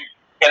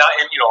 and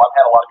I've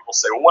had a lot of people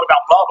say, well, what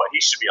about Bubba?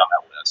 He should be on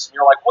that list. And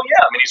you're like, well, yeah,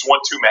 I mean, he's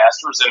won 2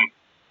 Masters, and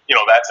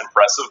that's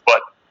impressive.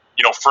 But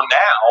for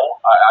now,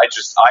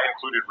 I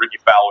included Ricky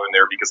Fowler in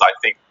there because I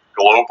think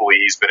globally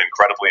he's been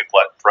incredibly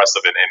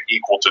impressive and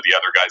equal to the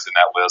other guys in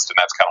that list, and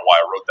that's kind of why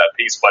I wrote that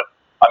piece. But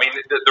I mean,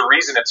 the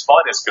reason it's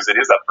fun is because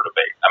it is up for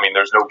debate. I mean,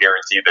 there's no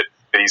guarantee that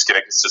he's going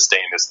to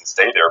sustain this and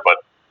stay there,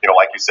 but.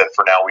 Like you said,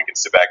 for now we can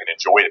sit back and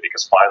enjoy it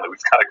because finally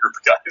we've got a group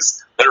of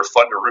guys that are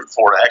fun to root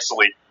for and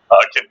actually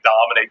can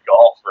dominate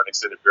golf for an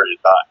extended period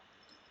of time.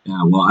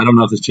 Yeah, well, I don't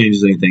know if this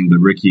changes anything, but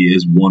Ricky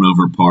is 1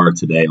 over par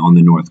today on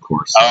the North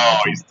Course. So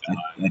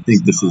I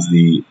think this is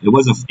it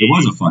was a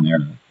fun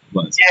era. It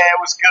was. Yeah,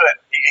 it was good.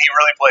 He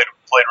really played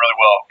really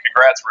well.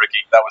 Congrats,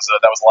 Ricky. That was a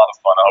lot of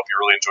fun. I hope you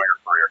really enjoy your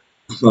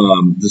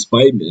career.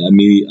 Despite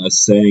me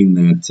saying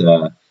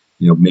that.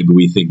 Maybe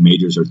we think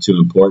majors are too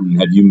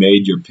important. Have you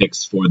made your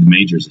picks for the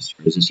majors this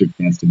year? Is this your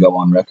chance to go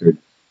on record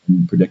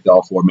and predict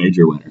all 4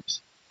 major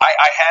winners?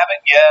 I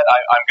haven't yet.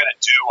 I'm going to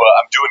do.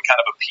 I'm doing kind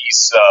of a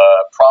piece,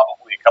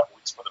 probably a couple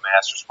weeks for the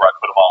Masters, where I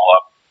put them all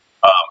up.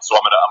 So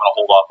I'm gonna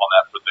hold off on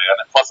that for then.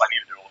 And plus, I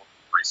need to do a little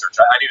bit of research.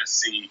 I need to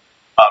see.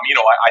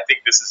 I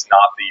think this is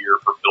not the year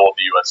for Phil at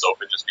the U.S.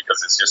 Open just because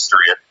his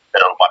history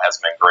at Oman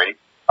hasn't been great.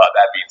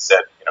 That being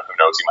said, who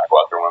knows? He might go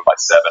out there and win by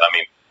 7. I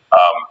mean,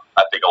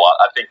 I think a lot.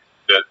 I think.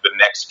 The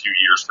next few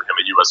years for him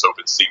at U.S.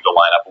 Open seem to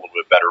line up a little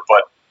bit better.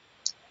 But,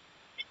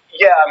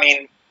 yeah, I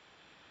mean,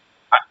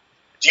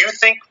 do you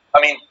think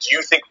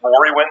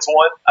Rory wins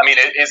one? I mean,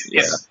 is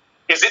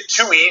it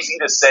too easy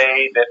to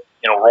say that,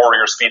 Rory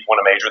or Spieth win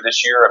a major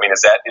this year? I mean,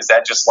 is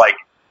that just like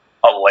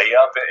a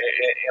layup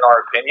in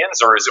our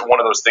opinions? Or is it one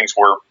of those things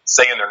where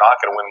saying they're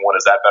not going to win one,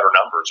 is that better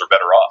numbers or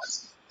better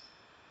odds?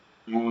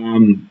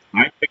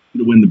 I picked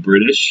him to win the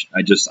British.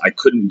 I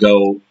couldn't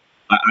go...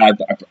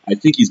 I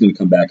think he's going to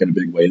come back in a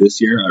big way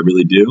this year. I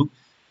really do.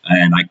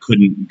 And I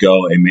couldn't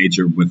go a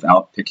major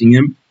without picking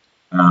him.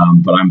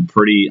 But I'm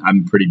pretty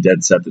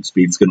dead set that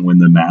Spieth's going to win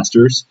the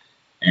Masters.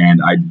 And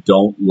I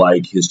don't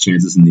like his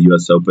chances in the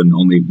U.S. Open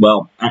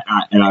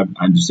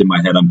I'm just in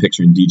my head, I'm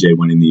picturing DJ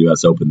winning the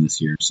U.S. Open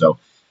this year. So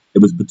it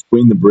was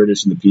between the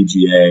British and the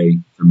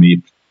PGA for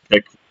me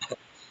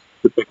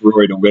to pick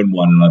Rory to win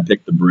one, and I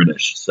picked the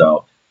British.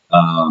 So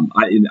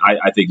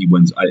I think he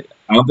wins. I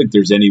don't think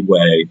there's any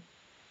way.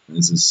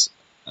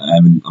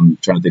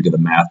 I'm trying to think of the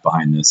math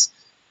behind this.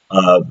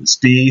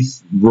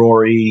 Spieth,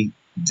 Rory,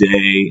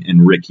 Day,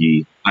 and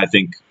Ricky, I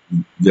think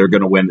they're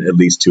going to win at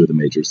least 2 of the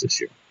majors this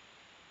year.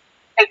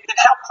 And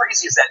how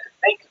crazy is that to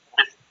think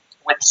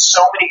with so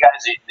many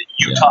guys that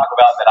you talk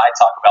about, that I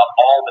talk about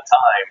all the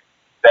time,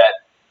 that,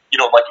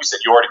 like you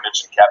said, you already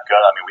mentioned Koepka.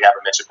 I mean, we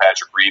haven't mentioned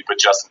Patrick Reed,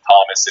 but Justin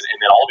Thomas, and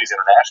then all these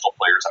international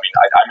players. I mean,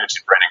 I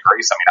mentioned Brendan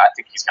Grace. I mean, I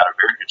think he's got a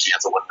very good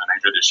chance of winning the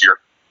major this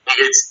year.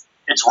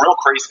 It's real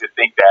crazy to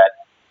think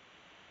that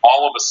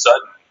all of a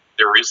sudden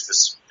there is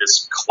this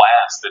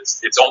class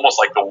it's almost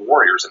like the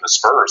Warriors and the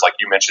Spurs, like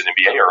you mentioned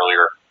NBA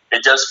earlier.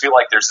 It does feel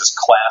like there's this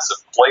class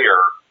of player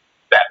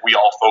that we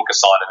all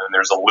focus on, and then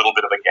there's a little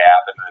bit of a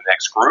gap in the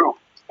next group,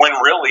 when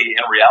really,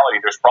 in reality,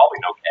 there's probably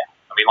no gap.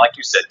 I mean, like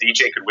you said,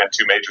 DJ could win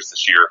 2 majors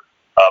this year.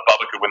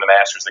 Bubba could win the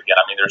Masters again.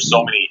 I mean, there's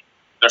so many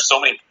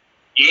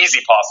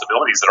easy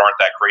possibilities that aren't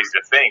that crazy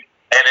to think.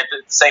 And at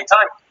the same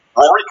time,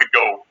 Rory could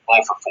go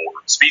 0 for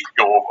 4. Spieth could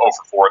go 0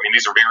 for 4. I mean,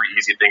 these are very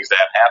easy things to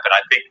have happen.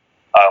 I think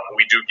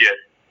we do get.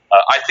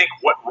 I think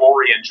what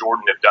Rory and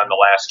Jordan have done the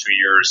last 2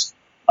 years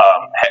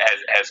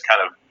has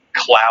kind of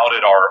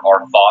clouded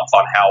our thoughts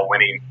on how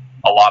winning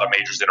a lot of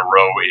majors in a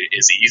row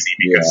is easy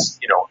because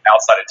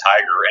outside of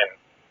Tiger and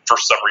for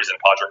some reason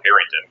Padraig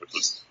Harrington, which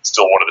was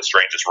still one of the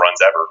strangest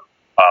runs ever.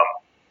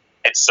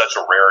 It's such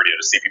a rarity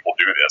to see people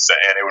do this,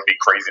 and it would be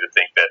crazy to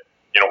think that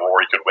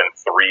Rory could win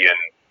 3 in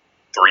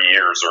 3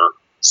 years or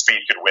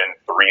Spieth could win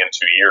 3 in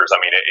 2 years. I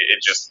mean,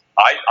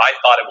 I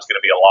thought it was going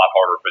to be a lot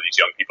harder for these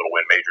young people to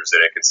win majors at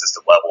a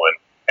consistent level,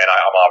 and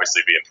I'm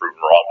obviously being proven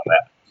wrong on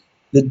that.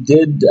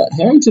 Did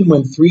Harrington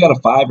win 3 out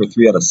of 5 or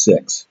 3 out of 6?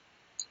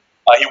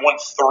 He won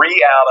 3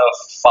 out of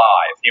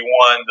 5. He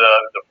won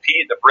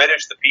the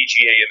British, the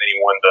PGA, and then he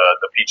won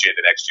the PGA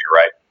the next year,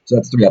 right? So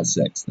that's 3 out of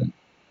 6 then.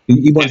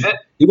 He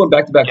won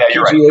back-to-back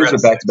PGAs right, or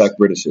back-to-back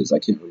Britishes?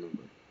 I can't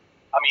remember.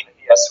 I mean,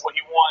 yes. Well,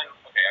 he won.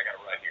 Okay, I got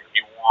it right here.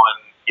 He won.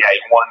 Yeah,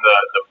 he won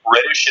the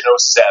British in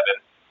 07,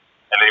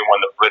 and then he won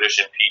the British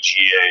and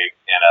PGA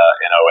in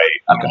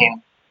 08. I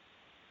mean,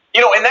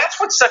 and that's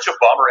what's such a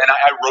bummer. And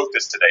I wrote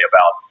this today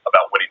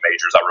about winning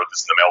majors. I wrote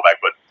this in the mailbag,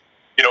 but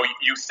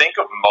you think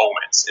of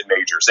moments in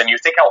majors, and you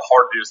think how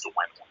hard it is to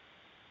win one.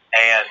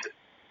 And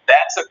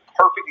that's a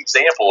perfect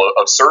example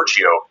of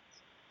Sergio.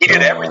 He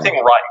did everything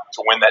right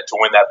to win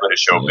that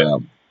British Open. Yeah.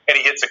 And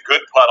he hits a good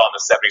putt on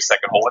the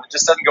 72nd hole, and it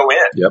just doesn't go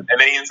in. Yep. And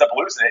then he ends up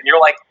losing it. And you're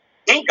like,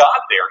 he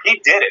got there.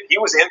 He did it. He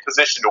was in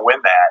position to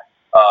win that.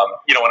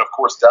 And of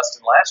course,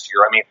 Dustin last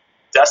year. I mean,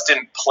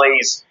 Dustin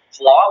plays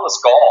flawless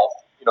golf,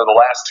 the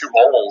last 2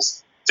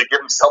 holes to give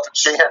himself a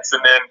chance.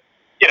 And then,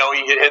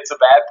 he hits a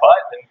bad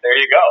putt, and there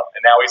you go.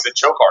 And now he's a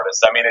choke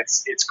artist. I mean,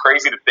 it's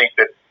crazy to think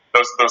that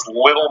those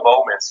little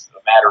moments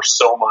matter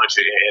so much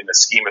in the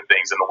scheme of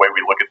things and the way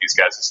we look at these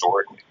guys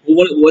historically.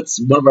 What's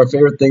one of our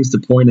favorite things to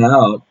point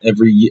out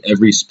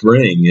every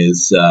spring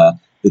is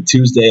the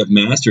Tuesday of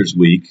Masters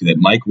Week that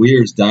Mike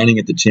Weir's dining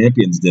at the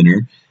Champions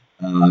Dinner.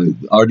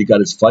 Already got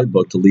his flight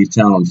booked to leave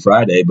town on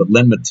Friday, but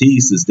Len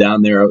Matisse is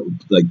down there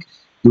like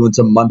doing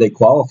some Monday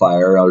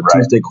qualifier or Right.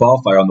 Tuesday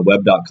qualifier on the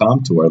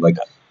web.com tour. Like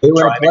they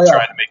were trying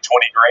to make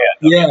 20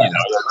 grand. Yeah. That's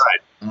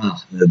right.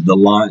 the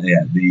line,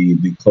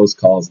 the close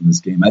calls in this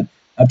game.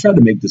 I've tried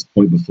to make this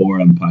point before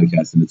on the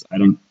podcast, and I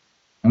don't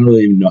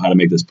really even know how to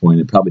make this point.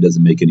 It probably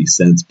doesn't make any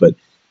sense, but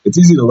it's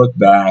easy to look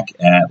back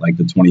at like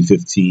the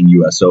 2015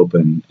 U.S.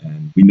 Open,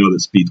 and we know that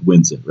Spieth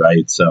wins it,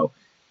 right? So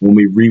when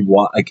we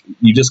rewatch, like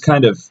you just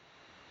kind of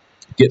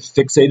get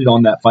fixated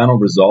on that final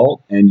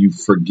result, and you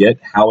forget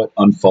how it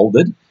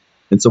unfolded.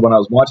 And so when I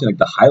was watching like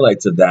the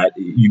highlights of that,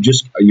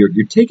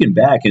 you're taken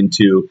back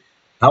into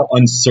how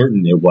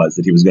uncertain it was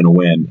that he was going to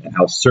win, and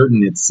how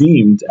certain it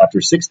seemed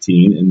after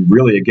 16, and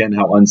really again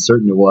how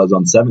uncertain it was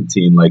on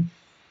 17. Like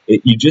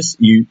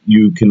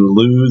you can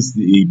lose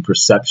the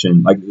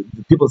perception. Like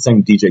people are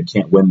saying DJ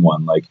can't win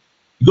one. Like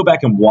you go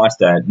back and watch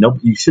that. Nope,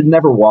 you should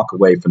never walk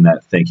away from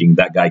that thinking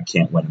that guy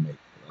can't win a major.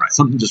 Right.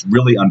 Something just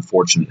really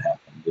unfortunate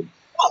happened.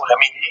 Well, I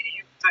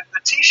mean, the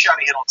tee shot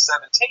he hit on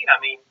 17. I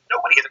mean,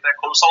 nobody hit it that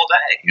close all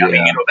day. Yeah. I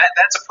mean,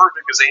 that's a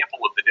perfect example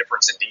of the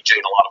difference in DJ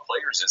and a lot of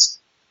players is.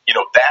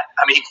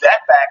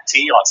 That back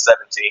tee on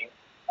 17,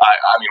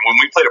 I mean, when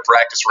we played a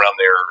practice round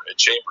there at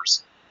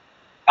Chambers,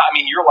 I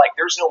mean, you're like,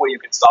 there's no way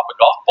you can stop a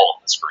golf ball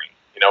on the screen,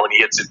 and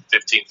he hits it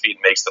 15 feet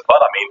and makes the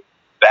putt. I mean,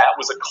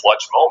 that was a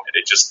clutch moment.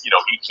 It just, and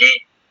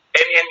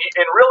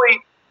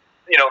really,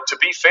 to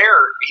be fair,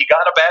 he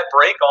got a bad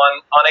break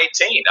on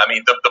 18. I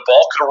mean, the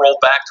ball could have rolled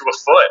back to a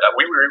foot.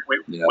 We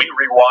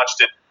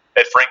rewatched it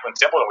at Franklin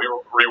Templeton. We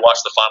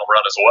rewatched the final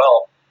round as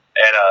well.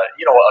 And,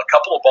 a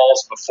couple of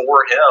balls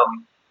before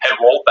him had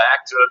rolled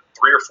back to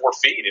 3 or 4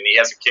 feet, and he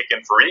has a kick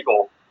in for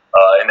eagle.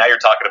 And now you're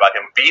talking about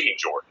him beating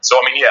Jordan. So,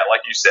 I mean, yeah,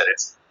 like you said,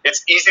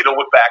 it's easy to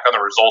look back on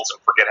the results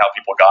and forget how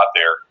people got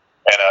there.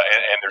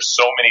 And there's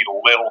so many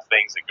little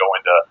things that go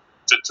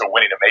into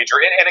winning a major.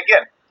 And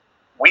again,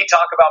 we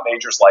talk about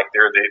majors like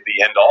they're the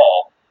end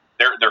all.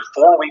 They're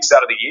 4 weeks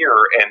out of the year,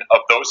 and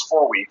of those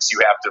 4 weeks,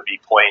 you have to be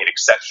playing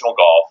exceptional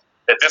golf.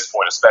 At this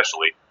point,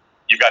 especially,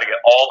 you've got to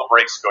get all the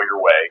breaks go your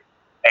way.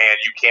 And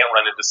you can't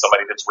run into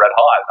somebody that's red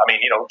hot. I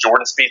mean,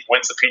 Jordan Spieth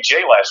wins the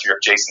PGA last year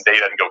if Jason Day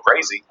doesn't go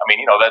crazy. I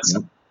mean,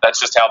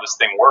 that's just how this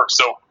thing works.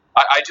 So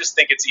I just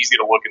think it's easy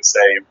to look and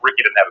say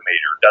Ricky doesn't have a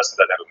major, Dustin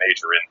doesn't have a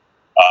major, and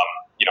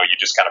you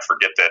just kind of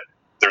forget that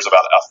there's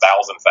about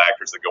 1,000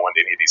 factors that go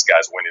into any of these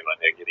guys winning on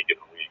any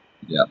given week.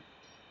 Yeah,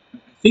 I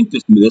think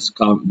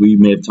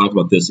we may have talked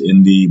about this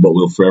in what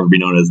will forever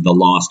be known as the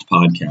Lost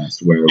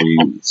podcast, where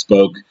we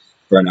spoke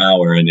for an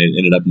hour, and it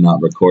ended up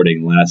not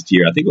recording last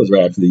year. I think it was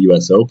right after the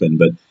U.S. Open,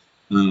 but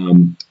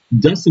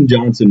Dustin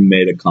Johnson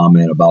made a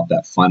comment about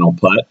that final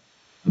putt,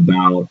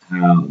 about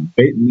how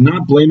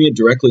not blaming it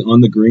directly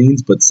on the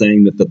greens, but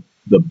saying that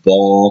the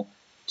ball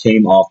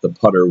came off the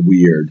putter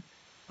weird.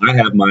 I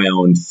have my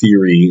own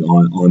theory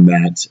on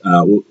that.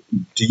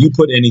 Do you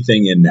put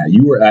anything in that?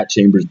 You were at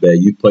Chambers Bay.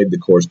 You played the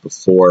course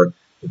before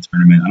the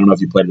tournament. I don't know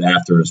if you played it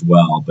after as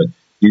well, but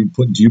do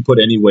you put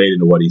any weight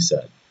into what he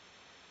said?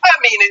 I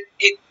mean,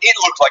 it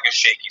looked like a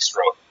shaky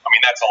stroke. I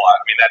mean, that's a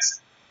lot. I mean,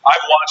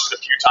 I've watched it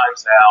a few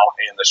times now,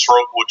 and the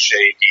stroke looked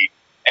shaky,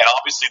 and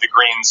obviously the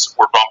greens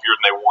were bumpier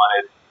than they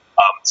wanted.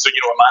 So, it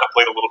might have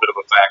played a little bit of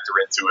a factor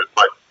into it,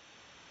 but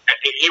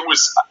it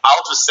was,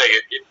 I'll just say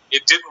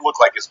it didn't look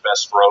like his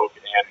best stroke,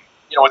 and,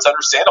 it's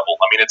understandable.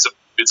 I mean, it's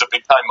a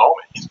big time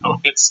moment.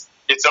 It's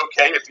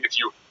okay if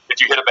you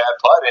hit a bad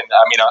putt, and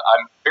I mean,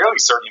 I'm fairly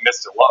certain you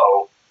missed it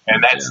low,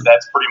 and that's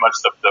pretty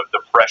much the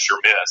pressure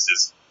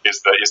miss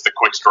is the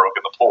quick stroke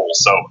in the pool.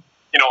 So,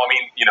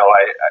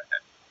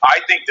 I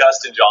think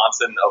Dustin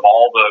Johnson, of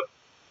all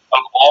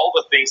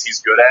the things he's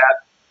good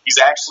at, he's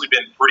actually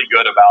been pretty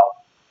good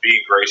about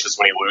being gracious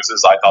when he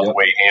loses. I thought the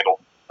way he handled,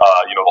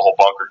 the whole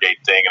bunker gate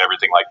thing and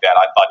everything like that,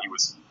 I thought he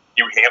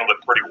handled it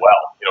pretty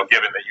well,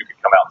 given that you could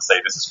come out and say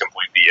this is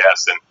complete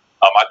BS. And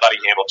I thought he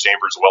handled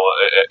Chambers well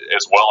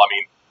as well. I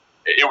mean,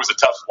 it was a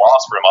tough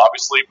loss for him,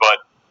 obviously,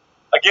 but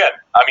again,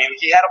 I mean,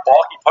 he had a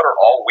balky putter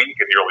all week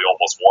and nearly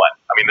almost won.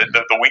 I mean,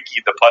 the week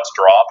the putts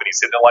drop and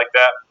he's hitting it like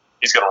that,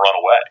 he's going to run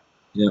away.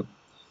 Yep.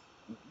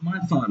 My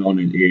thought on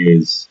it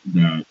is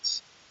that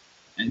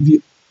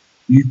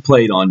you've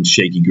played on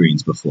shaky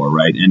greens before,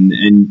 right?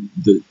 And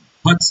the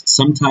putts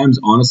sometimes,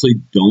 honestly,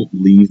 don't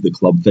leave the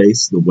club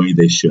face the way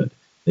they should.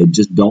 They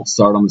just don't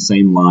start on the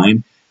same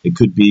line. It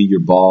could be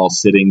your ball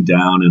sitting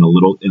down in a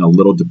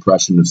little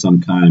depression of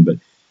some kind. But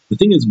the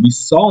thing is, we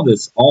saw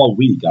this all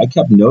week. I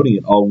kept noting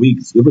it all week.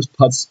 There was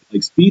putts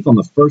like Spieth on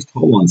the first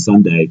hole on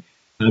Sunday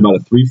had about a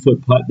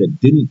 3-foot putt that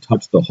didn't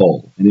touch the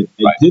hole, and it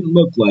didn't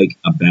look like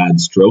a bad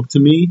stroke to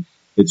me.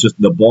 It's just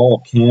the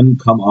ball can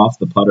come off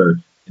the putter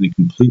in a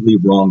completely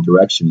wrong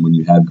direction when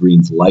you have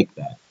greens like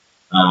that.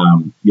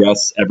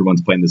 Yes,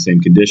 everyone's playing the same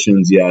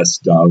conditions. Yes,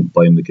 don't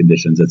blame the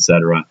conditions,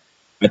 etc.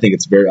 I think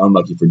it's very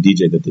unlucky for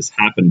DJ that this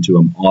happened to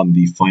him on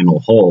the final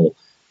hole,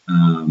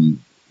 and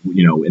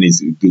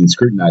he's being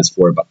scrutinized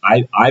for it. But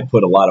I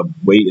put a lot of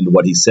weight into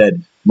what he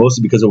said,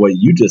 mostly because of what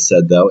you just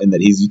said, though, and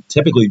that he's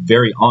typically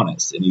very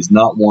honest, and he's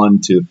not one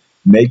to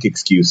make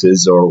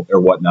excuses or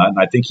whatnot. And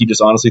I think he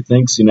just honestly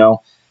thinks,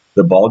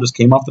 the ball just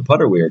came off the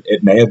putter weird.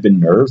 It may have been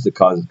nerves that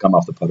caused it to come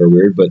off the putter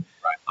weird, but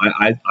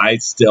I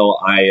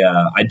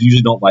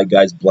usually don't like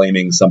guys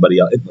blaming somebody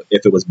else.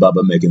 If it was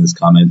Bubba making this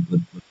comment,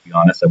 let's be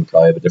honest, I would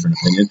probably have a different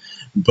opinion.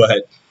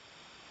 But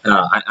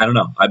I don't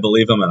know. I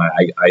believe him, and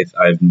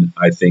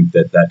I think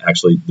that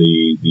actually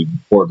the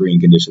poor green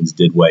conditions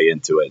did weigh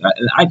into it.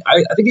 And I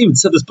think I even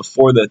said this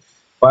before the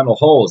final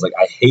hole. Is like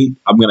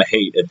I'm going to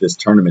hate if this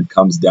tournament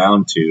comes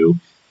down to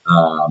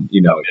a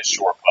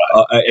short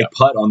putt, a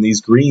putt on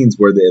these greens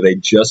where they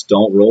just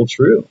don't roll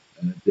true,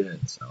 and it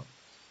did. So,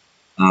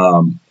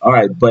 all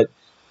right, but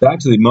back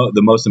to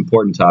the most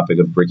important topic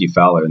of Ricky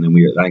Fowler, and then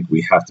I think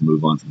we have to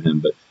move on from him.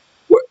 But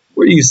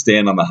where do you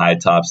stand on the high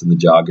tops and the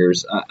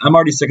joggers? I'm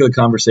already sick of the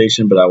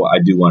conversation, but I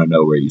do want to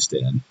know where you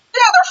stand.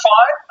 Yeah, they're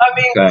fine. I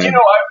mean, okay.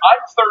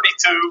 I'm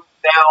 32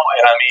 now,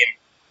 and I mean,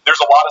 there's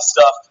a lot of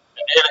stuff,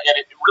 and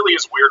it really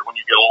is weird when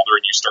you get older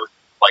and you start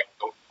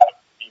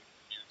being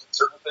confused in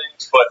certain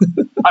things. But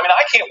I mean,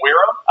 I can't wear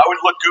them. I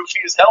would look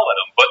goofy as hell in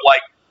them. But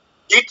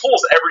he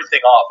pulls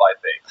everything off. I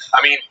think. I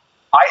mean,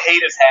 I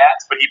hate his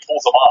hats, but he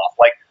pulls them off.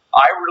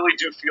 I really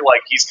do feel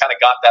like he's kind of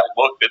got that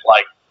look that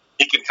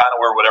he can kind of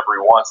wear whatever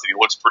he wants, and he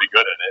looks pretty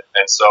good in it.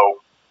 And so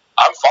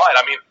I'm fine.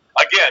 I mean,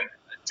 again,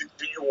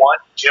 do you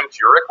want Jim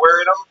Furyk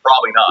wearing them?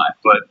 Probably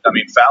not. But, I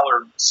mean,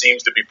 Fowler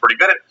seems to be pretty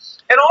good at it.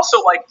 And also,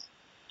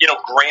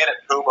 Grant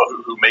and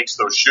Puma, who makes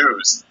those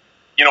shoes,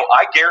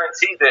 I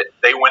guarantee that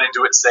they went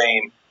into it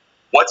saying,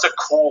 what's a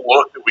cool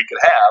look that we could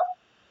have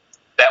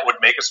that would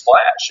make a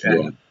splash?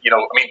 And,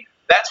 I mean,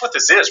 that's what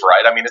this is,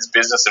 right? I mean, it's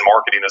business and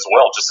marketing as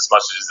well, just as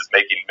much as it's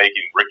making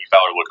Ricky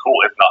Fowler look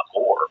cool, if not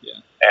more. Yeah.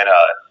 And,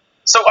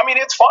 so, I mean,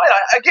 it's fine.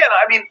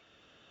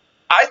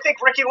 I think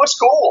Ricky looks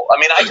cool.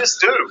 I mean, I just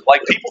do.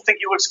 People think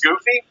he looks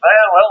goofy.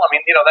 Well, I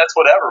mean, that's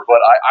whatever.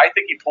 But I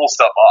think he pulls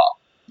stuff off.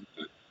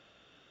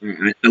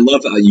 I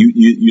love how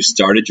you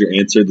started your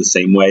answer the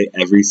same way.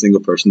 Every single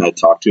person I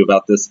talk to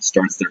about this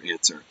starts their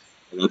answer.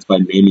 And that's by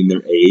naming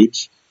their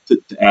age to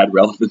add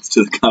relevance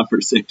to the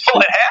conversation.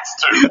 Well, it has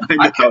to. I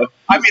mean,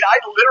 I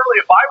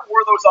literally, if I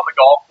wore those on the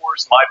golf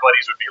course, my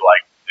buddies would be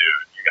like,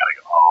 dude, you got to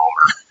go home,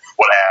 or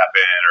what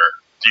happened, or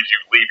did you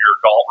leave your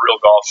real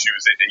golf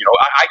shoes?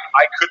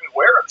 I couldn't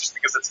wear them just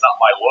because it's not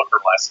my look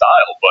or my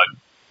style. But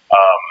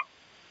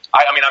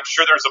I mean, I'm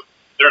sure there's a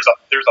 1,000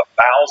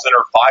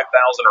 or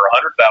 5,000 or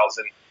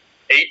 100,000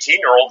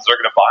 18-year-olds that are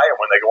going to buy them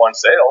when they go on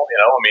sale.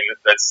 I mean,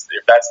 if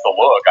that's the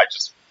look.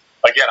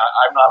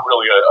 I'm not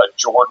really a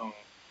Jordan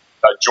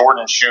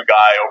shoe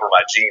guy over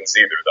my jeans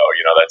either, though.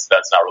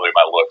 That's not really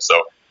my look.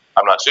 So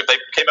I'm not sure if they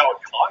came out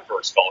with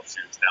Converse golf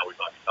shoes. Now we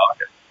might be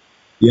talking.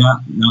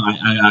 Yeah, no,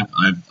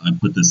 I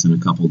put this in a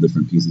couple of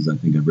different pieces. I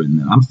think I've written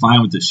that. I'm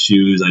fine with the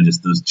shoes.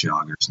 Those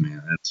joggers,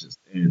 man.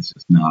 It's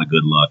just not a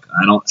good look.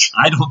 I don't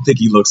think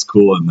he looks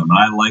cool in them.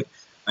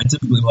 I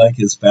typically like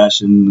his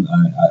fashion.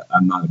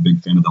 I'm not a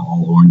big fan of the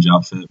all orange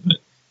outfit, but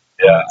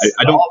yeah,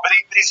 I don't. But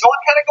he's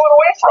kind of going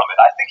away from it.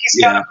 I think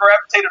he's kind of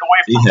gravitated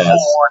away from the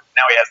full orange.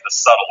 Now he has the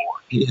subtle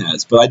orange. He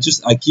has, but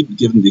I keep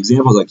giving the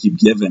examples. I keep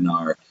giving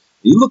are.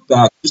 You look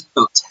back just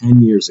about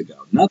 10 years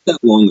ago, not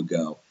that long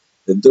ago.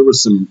 That there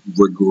was some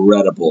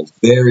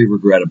very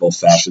regrettable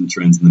fashion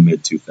trends in the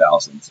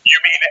mid-2000s. You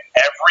mean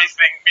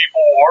everything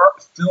people wore?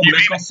 Phil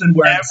Mickelson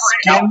wearing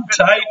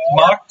skin-tight,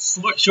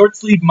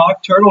 short-sleeve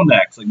mock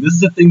turtlenecks. This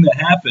is a thing that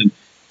happened.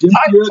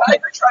 Tiger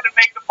tried to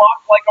make the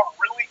mock a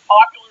really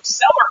popular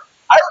seller.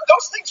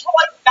 Those things were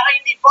 $90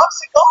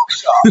 at golf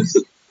shops.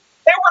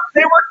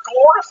 They were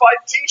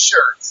glorified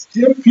T-shirts.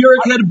 Jim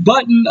Furyk had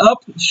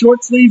button-up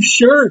short-sleeve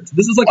shirts.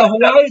 This is a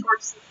Hawaii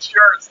short-sleeve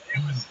shirts.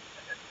 It was.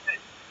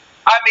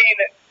 I mean,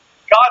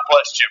 God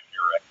bless Jim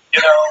Furyk.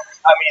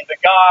 I mean, the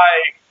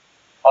guy,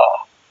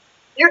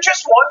 you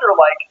just wonder,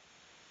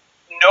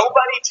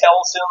 nobody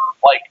tells him,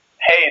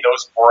 hey,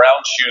 those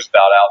brown shoes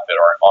without outfit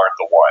aren't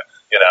the one,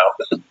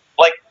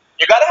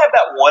 you got to have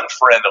that one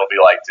friend that'll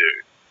be like,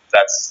 dude,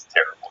 that's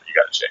terrible. You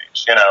got to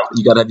change,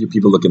 You got to have your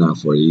people looking out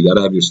for you. You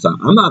got to have your style.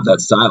 I'm not that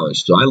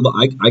stylish, so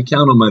I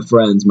count on my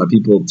friends, my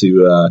people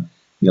to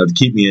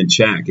keep me in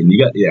check. And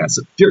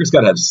so Furyk's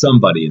got to have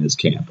somebody in his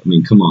camp. I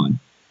mean, come on.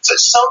 So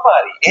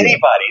somebody,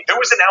 anybody. There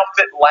was an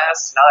outfit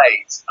last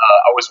night.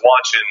 I was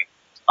watching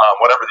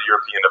whatever the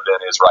European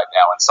event is right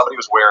now, and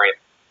somebody was wearing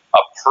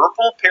a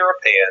purple pair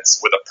of pants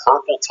with a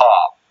purple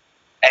top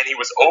and he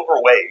was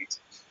overweight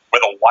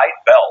with a white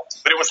belt,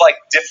 but it was like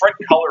different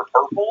color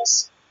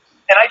purples.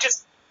 And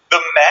the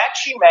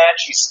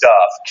matchy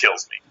stuff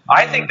kills me.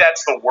 I think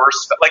that's the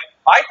worst. Like,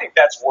 I think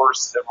that's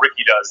worse that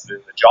Ricky does than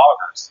the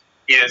joggers.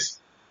 Is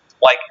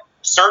like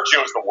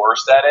Sergio's the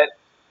worst at it.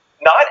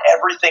 Not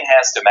everything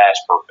has to match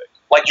perfect.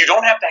 Like, you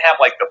don't have to have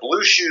like the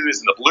blue shoes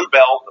and the blue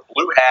belt, and the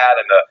blue hat,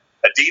 and the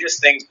Adidas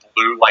thing's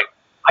blue. Like,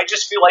 I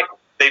just feel like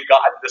they've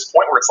gotten to this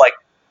point where it's like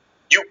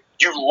you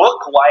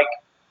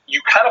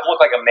kind of look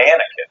like a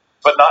mannequin,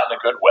 but not in a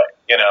good way.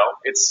 You know,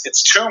 it's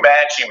too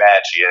matchy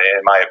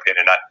in my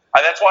opinion.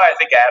 That's why I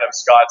think Adam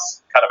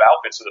Scott's kind of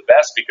outfits are the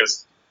best,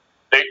 because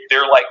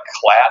they're like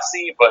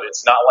classy, but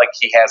it's not like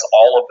he has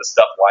all of the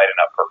stuff lining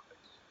up perfect.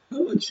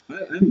 How much?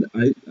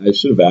 I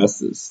should have asked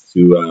this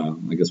to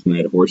I guess when I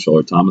had Horschel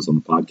or Thomas on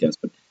the podcast,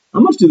 but how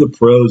much do the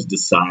pros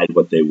decide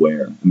what they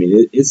wear? I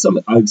mean, some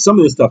of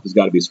this stuff has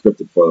got to be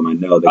scripted for them. I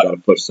know they got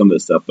to push some of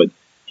this stuff, but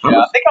I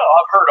think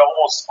I've heard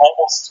almost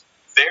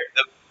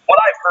what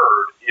I've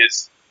heard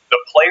is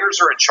the players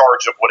are in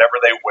charge of whatever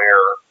they wear,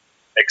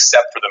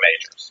 except for the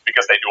majors,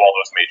 because they do all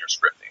those major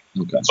scripting.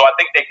 Okay. So I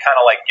think they kind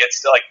of like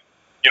gets to like,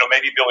 you know,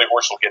 maybe Billy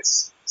Horschel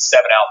gets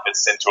 7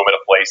 outfits sent to him at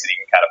a place and he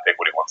can kind of pick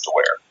what he wants to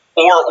wear.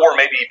 Or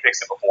maybe he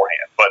picks it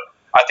beforehand. But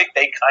I think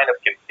they kind of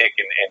can pick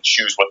and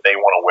choose what they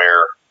want to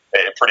wear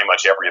at pretty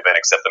much every event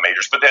except the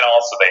majors. But then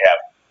also they have,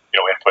 you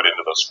know, input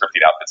into those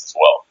scripted outfits as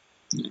well.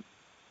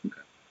 Yeah.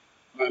 Okay.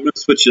 I'm going to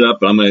switch it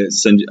up. I'm going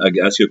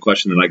to ask you a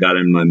question that I got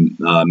in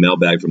my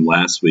mailbag from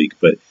last week.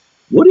 But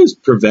what is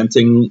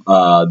preventing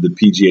the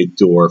PGA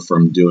Tour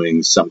from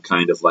doing some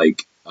kind of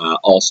like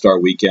all-star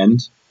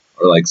weekend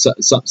or like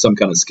some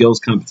kind of skills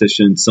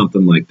competition,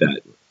 something like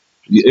that?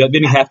 You have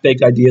any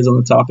half-baked ideas on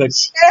the topic?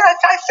 Yeah,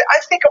 I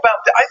think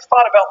about that. I've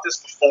thought about this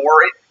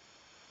before.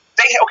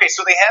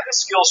 So they had the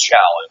skills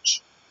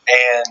challenge,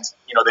 and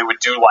you know they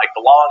would do like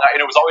the long, and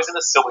it was always in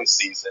the silly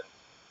season,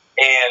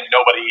 and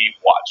nobody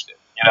watched it.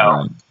 You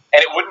know, and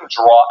it wouldn't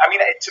draw. I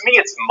mean, to me,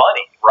 it's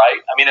money, right?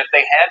 I mean, if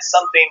they had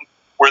something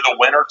where the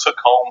winner took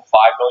home $5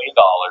 million,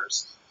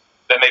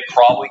 then they'd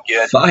probably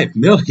get $5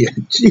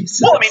 million. Jesus.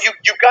 Well, I mean,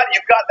 you've got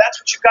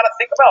that's what you've got to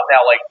think about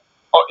now. Like,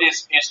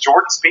 is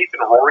Jordan Spieth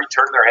and Rory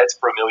turning their heads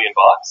for $1 million?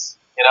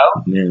 You know,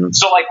 yeah.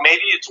 So like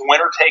maybe it's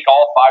winner take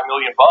all $5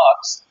 million,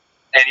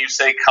 and you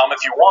say come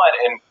if you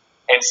want,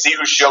 and see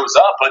who shows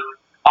up. But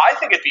I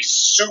think it'd be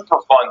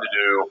super fun to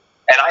do,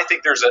 and I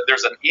think there's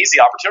an easy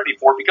opportunity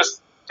for it,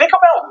 because think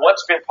about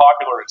what's been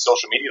popular in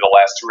social media the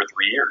last 2 or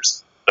 3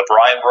 years. The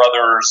Bryan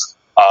brothers,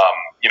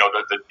 you know,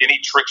 any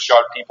trick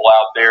shot people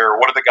out there.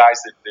 What are the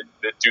guys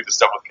that do the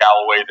stuff with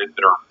Callaway that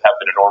have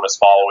an enormous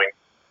following?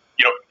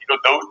 You know,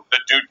 the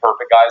Dude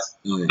Perfect guys.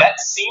 Mm. That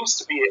seems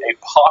to be a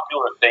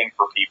popular thing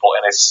for people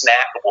and a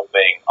snackable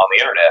thing on the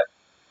internet.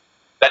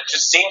 That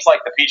just seems like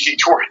the PGA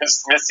Tour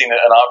is missing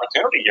an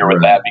opportunity here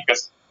with that,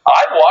 because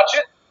I'd watch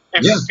it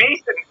if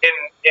Spieth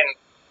and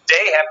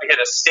Day have to hit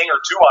a stinger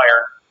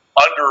 2-iron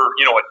under,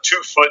 you know, a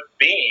 2-foot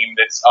beam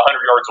that's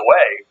 100 yards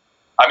away.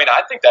 I mean,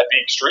 I think that'd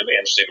be extremely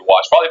interesting to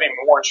watch. Probably be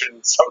more interested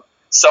in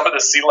some of the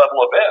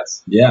sea-level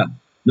events. Yeah.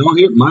 No,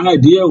 my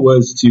idea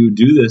was to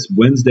do this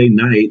Wednesday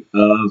night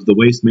of the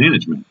Waste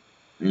Management.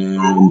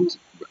 And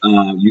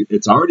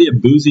it's already a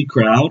boozy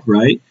crowd,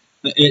 right?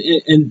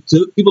 And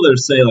to people that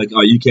say, like,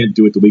 oh, you can't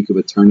do it the week of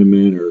a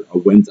tournament or a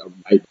Wednesday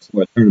right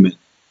before a tournament,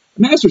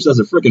 the Masters does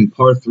a freaking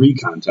par 3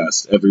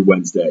 contest every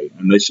Wednesday,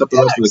 and they shut the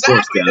rest of the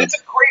course down. That's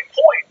a great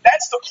point.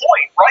 That's the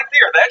point right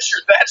there. That's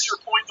your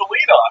point to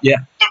lead on. Yeah.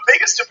 The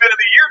biggest event of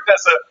the year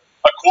does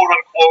a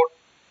quote-unquote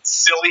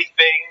silly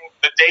thing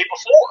the day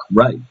before.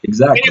 Right,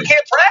 exactly. And you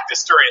can't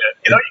practice during it.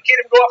 You know, you can't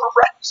even go out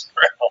for practice.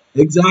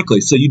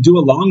 Exactly. So you do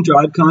a long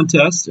drive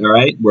contest, all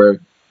right, where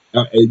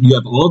you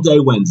have all day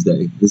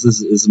Wednesday. This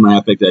is my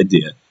epic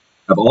idea.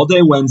 Have all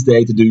day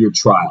Wednesday to do your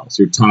trials,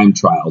 your time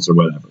trials or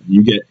whatever.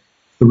 You get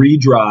 3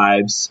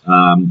 drives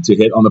to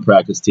hit on the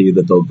practice tee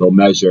that they'll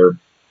measure,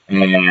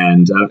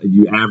 and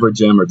you average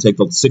them or take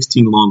the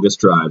 16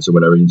 longest drives or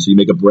whatever. And so you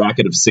make a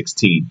bracket of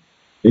 16.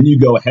 Then you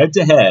go head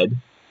to head,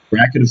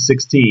 bracket of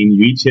 16.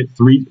 You each hit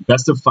 3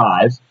 best of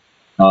 5,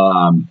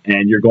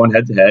 and you're going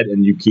head to head,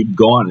 and you keep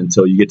going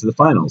until you get to the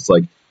finals.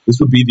 Like, this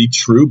would be the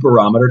true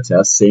barometer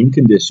test, same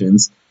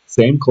conditions,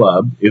 same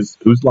club. Is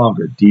who's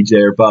longer, DJ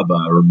or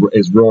Bubba, or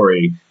is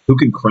Rory? Who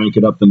can crank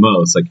it up the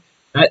most? Like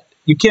that,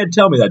 you can't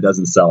tell me that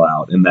doesn't sell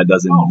out and that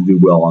doesn't do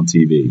well on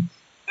TV.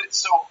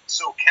 So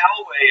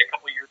Callaway a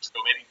couple of years ago,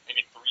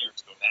 maybe 3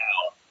 years ago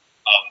now,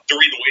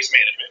 during the Waste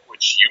Management,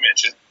 which you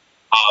mentioned,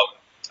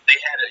 they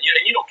had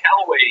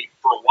Callaway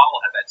for a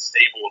while had that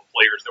stable of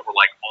players that were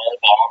like all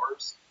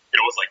bombers. You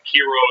know, it was like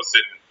Kiros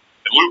and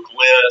Luke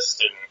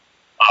List and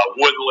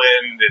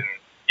Woodland and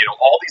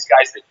all these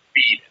guys that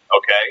feed it,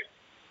 okay?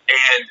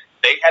 And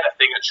they had a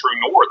thing at True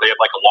North. They had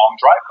like a long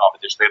drive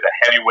competition. They had the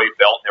heavyweight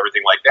belt and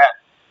everything like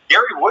that.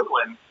 Gary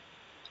Woodland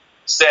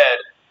said,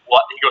 "Well,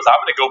 he goes, I'm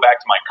going to go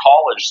back to my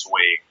college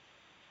swing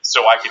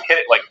so I can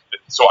hit it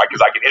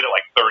because I can hit it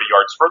like 30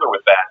 yards further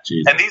with that."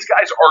 Jesus. And these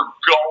guys are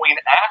going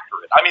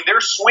after it. I mean,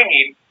 they're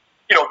swinging.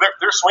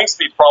 Their swing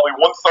speed probably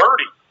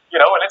 130.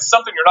 and it's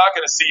something you're not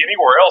going to see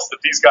anywhere else, that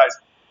these guys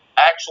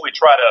actually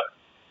try to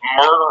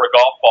murder a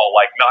golf ball,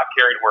 like not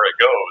carried where it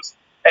goes.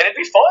 And it'd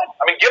be fun.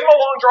 I mean, give them a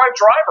long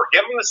driver.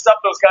 Give them the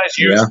stuff those guys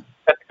use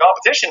at the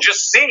competition.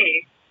 Just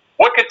see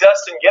what could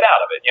Dustin get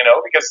out of it,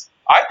 because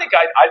I think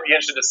I'd be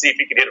interested to see if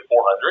he could hit a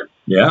 400.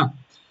 Yeah.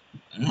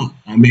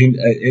 I mean,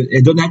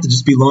 it doesn't have to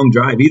just be long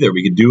drive either.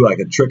 We could do like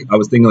a trick. I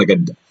was thinking like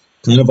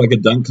kind of like a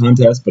dunk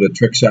contest, but a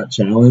trick shot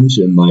challenge,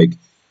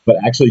 but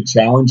actually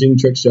challenging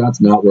trick shots,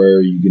 not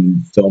where you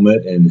can film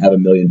it and have a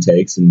million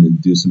takes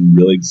and do some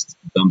really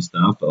dumb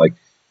stuff, but like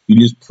you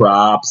use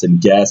props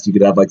and guests. You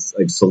could have like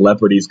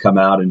celebrities come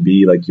out and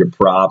be like your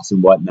props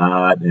and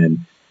whatnot. And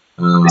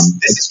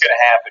this is going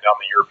to happen on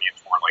the European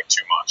tour in like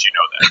 2 months. You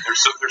know that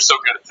they're so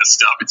good at this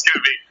stuff. This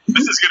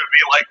is going to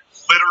be like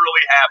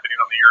literally happening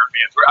on the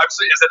European tour.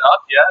 Is it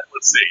up yet?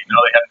 Let's see. No,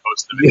 they haven't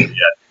posted it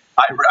yet.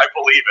 I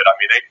believe it. I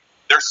mean,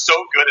 they're so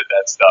good at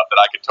that stuff that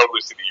I could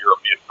totally see the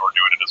European tour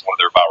doing it as one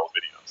of their viral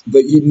videos.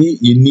 But you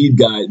need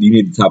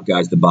the top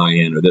guys to buy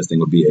in, or this thing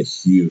would be a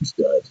huge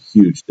dud.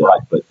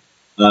 Right. But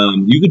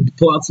you could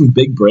pull out some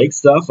big break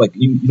stuff, like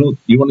you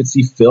want to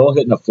see Phil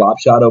hitting a flop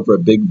shot over a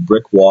big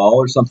brick wall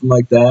or something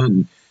like that,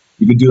 and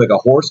you could do like a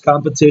horse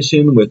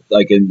competition with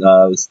like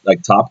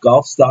Top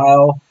Golf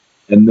style,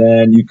 and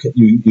then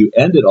you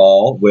end it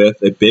all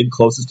with a big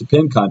closest to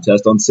pin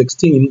contest on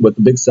 16 with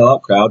the big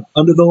sellout crowd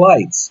under the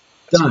lights.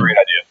 That's Done. a great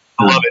idea.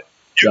 I love it.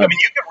 I mean,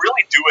 you could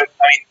really do it.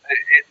 I mean,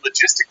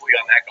 logistically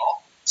on that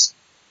golf course,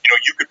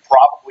 you could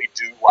probably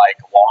do like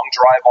long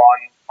drive on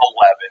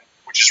 11,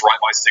 which is right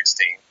by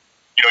 16.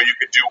 You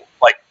could do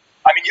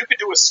you could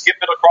do a skip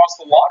it across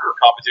the water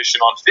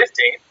competition on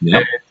 15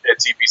 at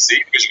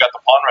TPC, because you got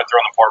the pond right there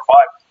on the par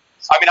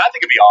 5. I mean, I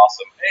think it'd be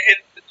awesome. And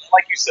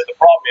like you said, the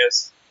problem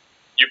is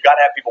you've got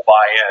to have people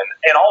buy in.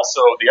 And also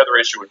the other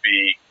issue would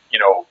be,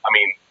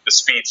 the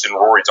Speeds and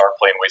Rorys aren't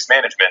playing Waste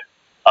Management.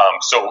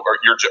 So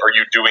are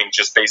you doing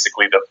just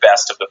basically the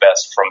best of the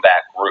best from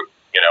that group?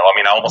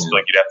 I almost feel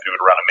like you'd have to do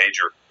it around a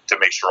major to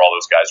make sure all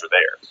those guys are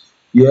there.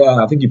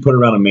 Yeah, I think you put it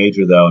around a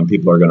major, though, and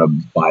people are going to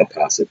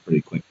bypass it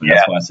pretty quickly.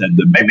 Yeah. That's why I said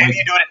maybe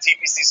you do it at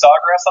TPC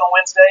Sawgrass on a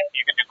Wednesday.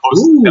 You could do close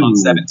to the pin on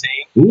 17.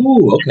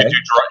 Ooh, okay.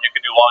 You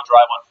could do long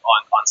drive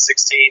on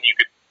 16. You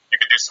could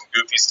do some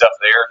goofy stuff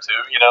there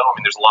too.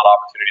 There's a lot of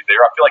opportunity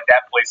there. I feel like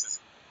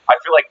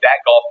that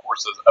golf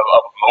course of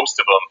most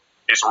of them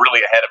is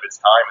really ahead of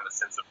its time in the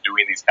sense of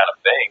doing these kind of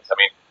things. I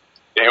mean,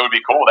 it would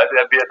be cool.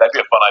 That'd be a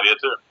fun idea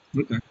too.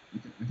 Okay.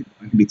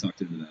 I can be talked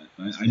into that.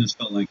 I just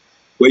felt like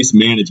Waste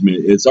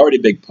Management, it's already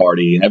a big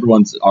party, and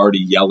everyone's already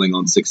yelling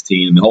on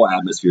 16, and the whole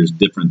atmosphere is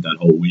different that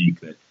whole week.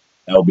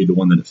 That'll be the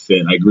one that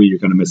fit. I agree, you're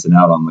kind of missing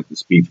out on like the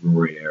Speed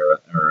Rory era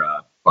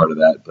or part of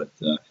that, but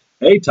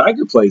hey,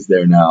 Tiger plays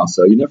there now,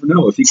 so you never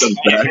know if he comes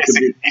back.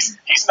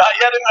 He's not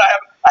yet in.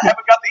 I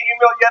haven't got the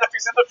email yet if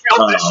he's in the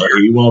field this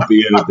year. He won't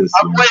be in it this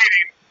year.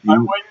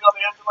 I'm waiting on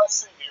the end of my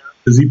seat here.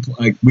 Does he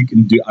we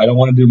can do? I don't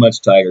want to do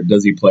much Tiger.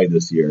 Does he play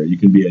this year? You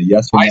can be a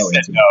yes or no. I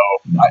said no.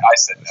 I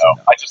said no.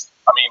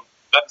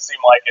 Doesn't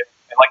seem like it.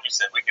 And like you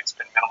said, we could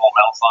spend minimal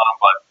amounts on him,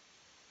 but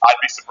I'd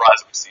be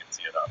surprised if we see him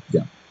tee it up.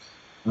 Yeah.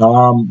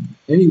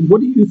 What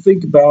do you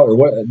think about, or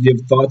what do you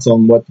have thoughts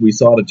on what we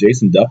saw to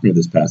Jason Duffner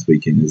this past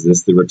weekend? Is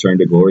this the return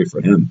to glory for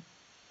him?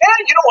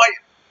 Yeah,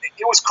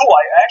 it was cool.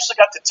 I actually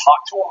got to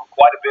talk to him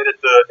quite a bit at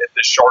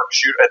the Sharp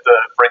Shoot at the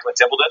Franklin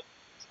Templeton.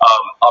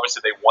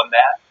 Obviously, they won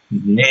that,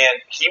 and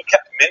he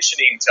kept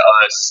mentioning to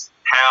us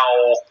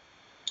how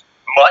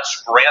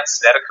much Brandt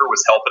Snedeker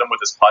was helping him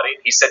with his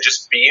putting. He said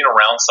just being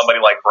around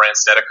somebody like Brandt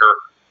Snedeker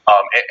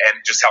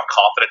and just how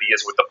confident he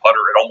is with the putter,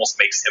 it almost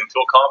makes him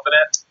feel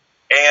confident.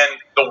 And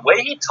the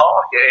way he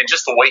talked and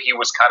just the way he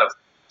was kind of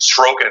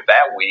stroking it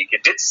that week,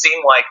 it did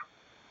seem like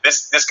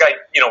this guy,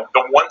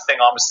 the one thing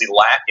obviously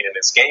lacking in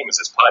his game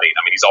is his putting.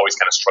 I mean, he's always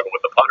kind of struggled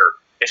with the putter.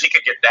 If he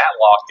could get that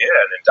locked in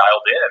and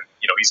dialed in,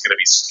 he's going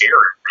to be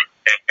scary.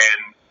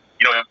 And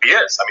he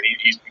is. I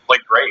mean, he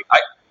played great.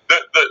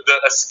 The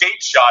escape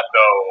shot,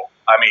 though,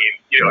 I mean,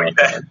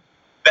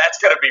 that's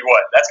got to be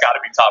what? That's got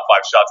to be top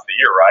 5 shots of the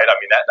year, right? I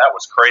mean, that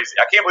was crazy.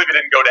 I can't believe it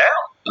didn't go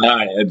down.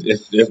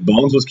 If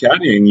Bones was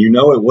caddying,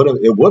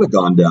 it would have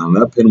gone down.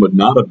 That pin would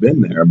not have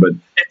been there, but it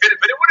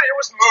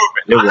was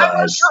moving. I'm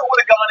not sure it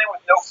would have gone in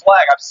with no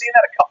flag. I've seen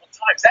that a couple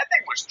times. That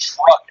thing was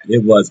trucking.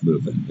 It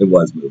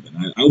was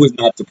moving. I was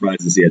not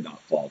surprised to see it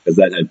not fall because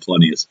that had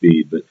plenty of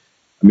speed. But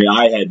I mean,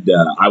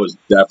 I was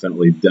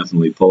definitely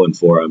pulling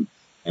for him.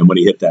 And when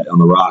he hit that on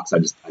the rocks, I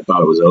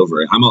thought it was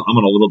over. I'm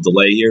on a little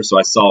delay here, so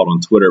I saw it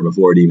on Twitter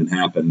before it even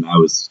happened. I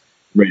was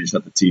ready to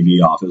shut the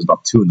TV off. It was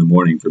about 2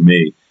 a.m. for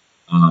me.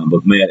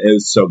 But man, it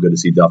was so good to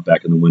see Duff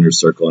back in the winner's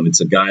circle. And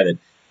it's a guy that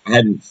I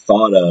hadn't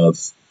thought of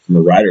from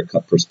a Ryder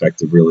Cup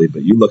perspective, really.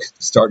 But you look at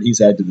the start he's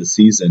had to the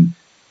season,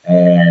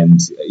 and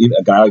even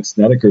a guy like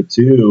Snedeker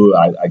too.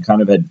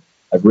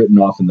 I've written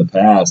off in the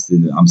past,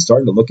 and I'm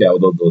starting to look at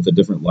it with a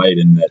different light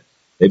in that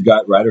they've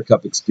got Ryder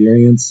Cup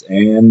experience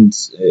and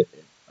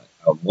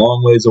a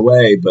long ways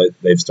away, but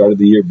they've started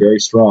the year very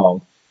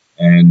strong,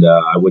 and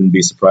I wouldn't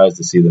be surprised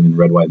to see them in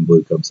red, white, and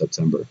blue come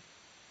September.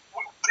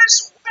 What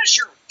is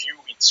your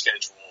viewing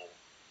schedule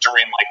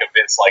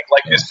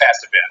like this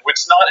past event, which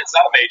it's not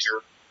a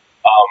major.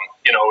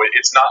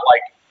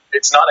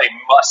 It's not a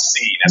must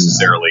see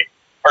necessarily.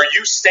 Are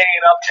you staying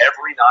up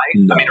every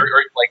night? No. I mean, or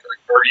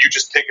are you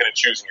just picking and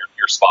choosing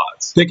your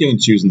spots? Picking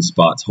and choosing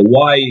spots.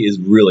 Hawaii is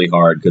really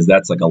hard because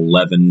that's like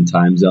 11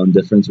 time zone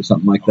difference or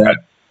something like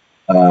that.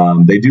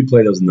 They do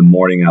play those in the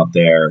morning out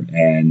there,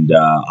 and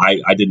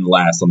I didn't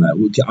last on that.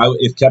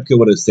 If Koepka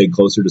would have stayed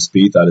closer to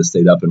Spieth, I'd have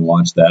stayed up and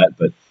watched that.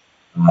 But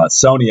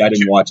Sony, I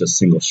didn't watch a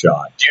single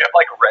shot. Do you have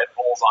like Red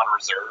Bulls on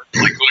reserve?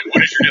 Like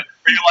what is your deal?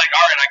 Are you like,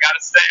 all right, I got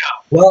to stay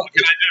up? Well, what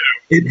can I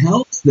do? It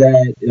helps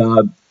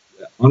that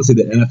honestly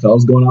the NFL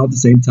is going on at the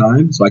same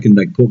time, so I can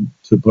like put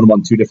them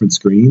on two different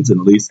screens and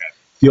at least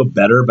feel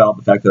better about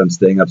the fact that I'm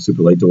staying up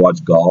super late to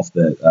watch golf.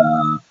 That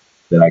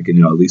I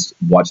can at least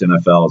watch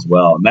NFL as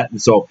well.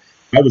 And so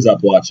I was up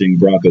watching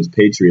Broncos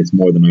Patriots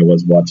more than I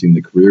was watching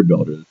the Career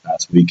Builder this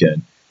past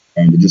weekend,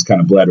 and it just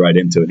kind of bled right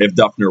into it. If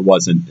Duffner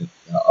wasn't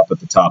up at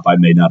the top, I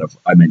may not have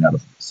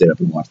stayed up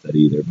and watched that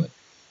either. But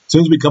as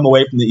soon as we come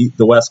away from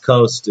the West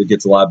Coast, it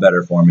gets a lot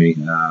better for me.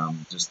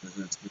 Just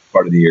this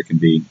part of the year can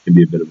be a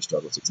bit of a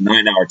struggle. So it's a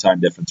 9-hour time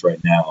difference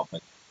right now,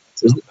 but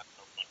there's not.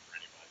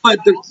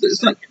 Kudos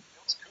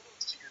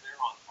to you there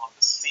on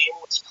the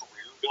seamless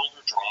Career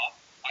Builder drop.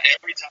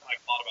 Every time I've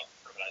thought about the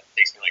tournament, it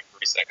takes me like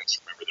 3 seconds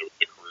to remember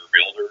the Career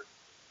Builder.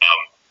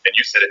 And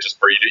you said it just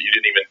you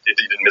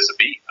didn't miss a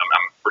beat. I'm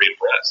pretty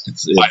impressed.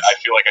 I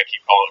feel like I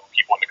keep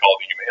wanting to call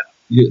it the Humana.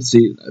 You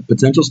see,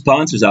 potential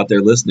sponsors out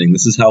there listening,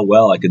 this is how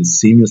well I can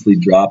seamlessly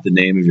drop the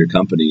name of your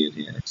company in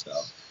here. So,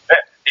 and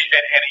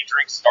he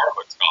drinks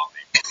Starbucks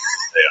coffee.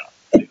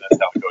 Yeah,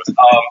 that's how it goes.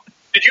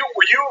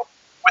 Were you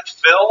with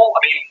Phil? I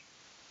mean,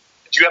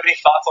 do you have any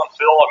thoughts on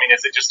Phil? I mean,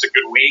 is it just a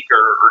good week,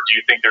 or do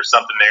you think there's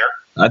something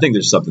there? I think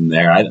there's something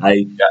there.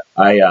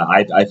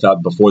 I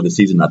thought before the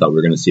season, I thought we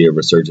were going to see a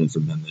resurgence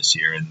from them this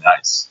year, and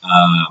that's.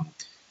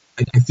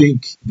 I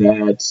think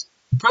that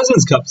the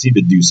President's Cup seemed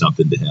to do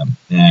something to him,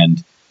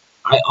 and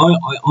I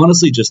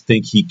honestly just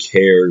think he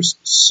cares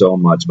so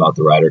much about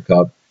the Ryder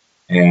Cup,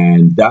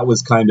 and that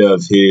was kind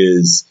of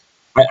his.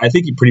 I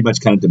think he pretty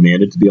much kind of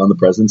demanded to be on the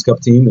President's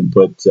Cup team and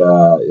put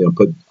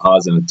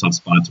Oz in a tough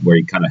spot to where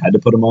he kind of had to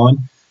put him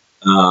on.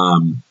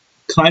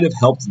 Kind of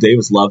helped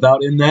Davis Love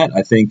out in that.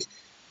 I think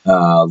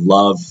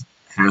Love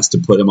has to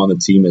put him on the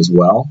team as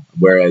well.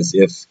 Whereas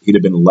if he'd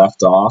have been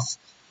left off,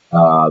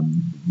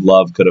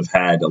 Love could have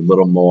had a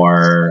little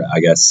more, I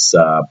guess,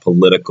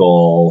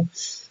 political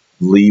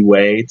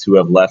leeway to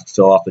have left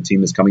Phil off the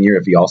team this coming year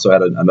if he also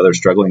had another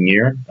struggling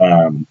year.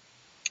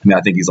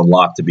 I think he's a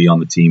lock to be on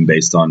the team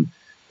based on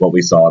what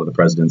we saw out of the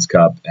President's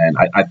Cup. And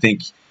I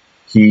think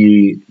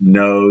he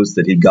knows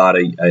that he got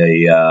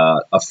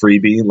a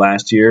freebie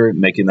last year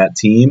making that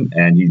team,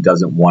 and he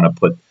doesn't want to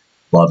put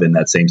Love in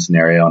that same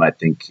scenario. And I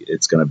think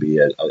it's going to be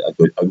a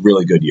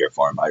really good year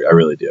for him. I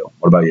really do.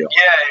 What about you?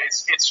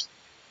 Yeah,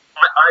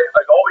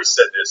 I've always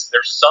said this.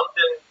 There's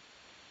something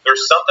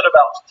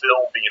about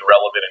Phil being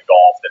relevant in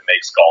golf that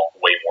makes golf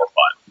way more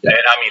fun. Yeah.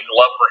 And I mean,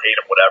 love him or hate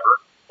him,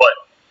 whatever. But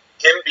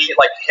him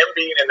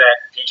being in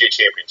that PGA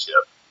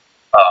Championship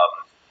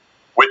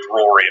with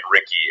Rory and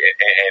Ricky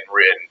and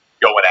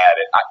going at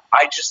it,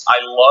 I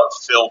love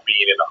Phil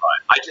being in the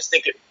hunt. I just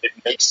think it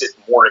makes it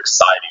more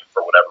exciting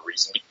for whatever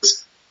reason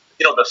because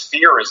the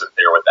fear isn't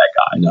there with that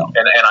guy. No.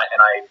 And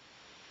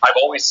I've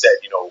always said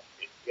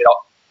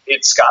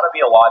it's got to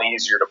be a lot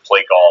easier to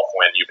play golf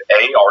when you've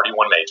already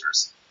won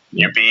majors.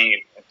 You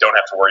don't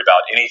have to worry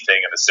about anything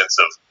in the sense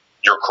of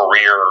your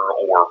career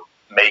or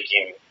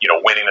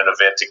winning an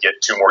event to get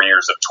 2 more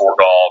years of tour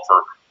golf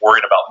or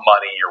worrying about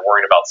money or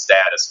worrying about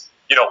status.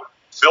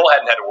 Phil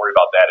hadn't had to worry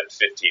about that in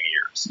 15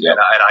 years. Yep.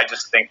 And I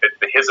just think that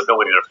his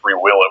ability to free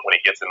will it when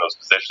he gets in those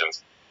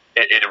positions,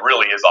 it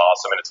really is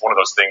awesome. And it's one of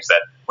those things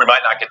that we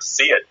might not get to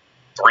see it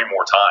 3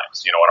 more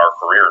times, in our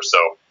career. So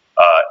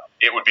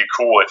it would be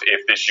cool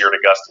if this year at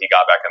Augusta he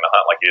got back in the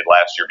hunt like he did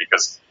last year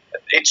because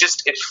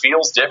it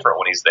feels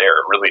different when he's there.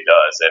 It really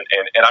does.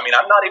 And I mean,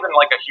 I'm not even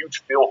like a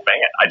huge Phil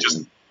fan.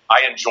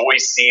 I enjoy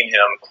seeing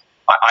him.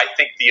 I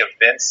think the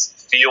events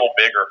feel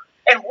bigger.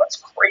 And what's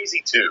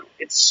crazy too,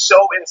 it's so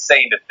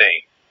insane to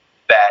think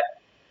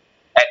that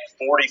at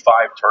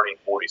 45 turning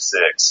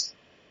 46,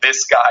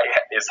 this guy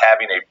is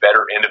having a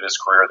better end of his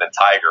career than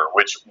Tiger,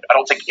 which I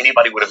don't think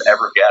anybody would have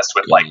ever guessed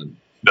with like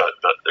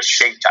the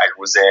shape Tiger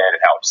was in and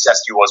how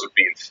obsessed he was with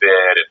being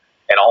fit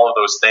and all of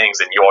those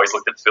things. And you always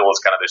looked at Phil as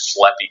kind of this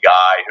schleppy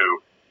guy who,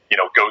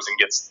 goes and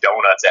gets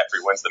donuts after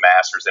he wins the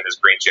Masters in his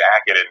green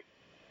jacket. And,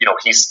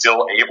 he's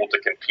still able to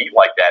compete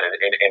like that.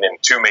 And in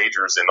 2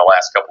 majors in the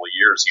last couple of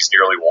years, he's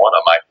nearly won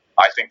them.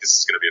 I think this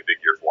is going to be a big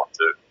year for him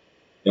too.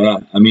 Yeah,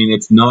 I mean,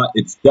 it's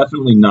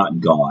definitely not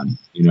gone.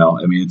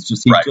 I mean, it's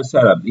just,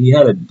 he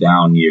had a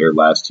down year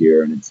last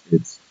year, and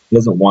he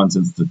hasn't won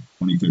since the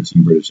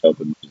 2013 British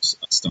Open, which is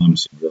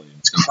astonishing, really.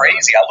 It's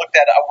crazy. I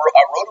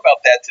wrote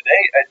about that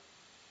today.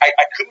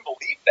 I couldn't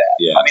believe that.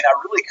 Yeah. I mean, I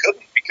really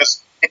couldn't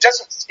because it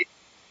doesn't.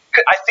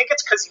 I think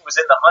it's because he was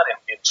in the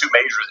hunt in 2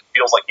 majors. It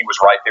feels like he was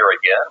right there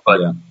again. But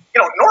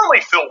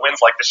normally Phil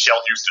wins like the Shell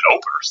Houston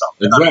Open or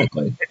something.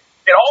 Exactly. I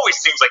mean, it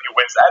always seems like he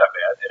wins that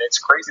event, and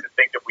it's crazy to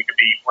think that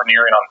we're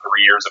nearing on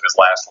 3 years of his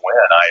last win.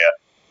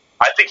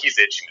 I think he's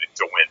itching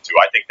to win too.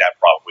 I think that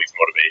probably is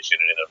motivation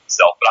in and of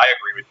itself. But I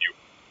agree with you.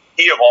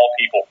 He of all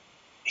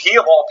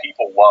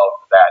people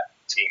loved that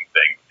team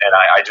thing, and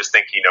I just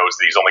think he knows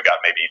that he's only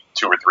got maybe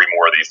 2 or 3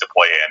 more of these to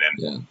play in,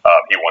 and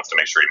he wants to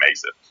make sure he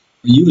makes it.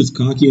 Are you as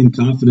cocky and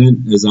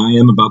confident as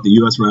I am about the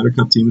U.S. Ryder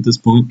Cup team at this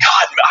point?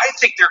 God, I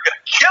think they're going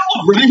to kill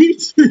him.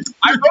 Right?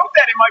 I wrote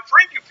that in my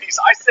preview piece.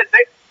 I said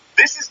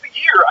this is the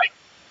year.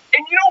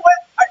 And you know what?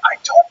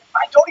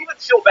 I don't even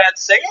feel bad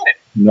saying it.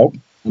 Nope.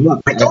 I'm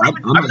not. I'm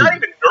not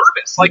even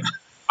nervous. Like,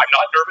 I'm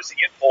not nervous of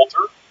Ian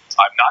Poulter.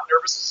 I'm not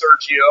nervous of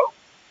Sergio.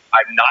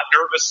 I'm not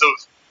nervous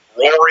of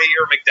Rory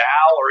or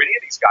McDowell or any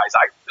of these guys.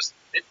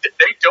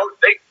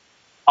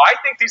 I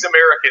think these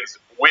Americans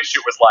wish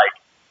it was like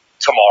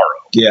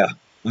tomorrow. Yeah,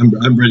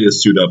 I'm ready to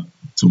suit up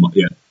tomorrow.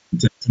 Yeah,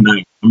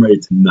 tonight. I'm ready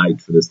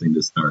tonight for this thing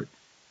to start.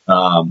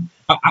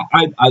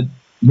 I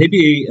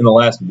maybe in the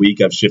last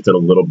week I've shifted a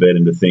little bit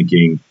into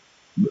thinking.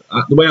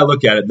 The way I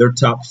look at it, their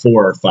top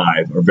 4 or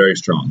 5 are very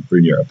strong for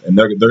Europe, and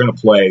they're going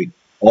to play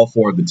all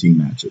 4 of the team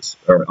matches,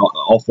 or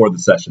all 4 of the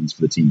sessions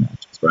for the team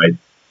matches, right?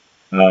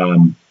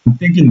 I'm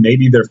thinking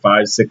maybe their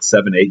 5, 6,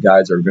 7, 8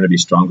 guys are going to be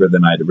stronger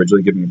than I'd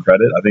originally given them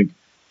credit. I think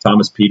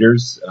Thomas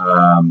Peters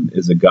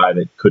is a guy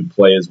that could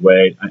play his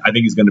way. I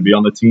think he's going to be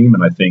on the team,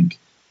 and I think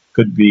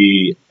could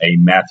be a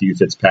Matthew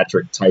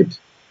Fitzpatrick type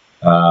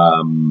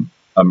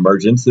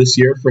emergence this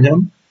year for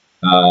him.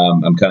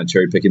 I'm kind of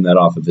cherry picking that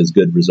off of his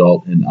good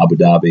result in Abu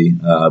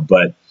Dhabi,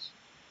 but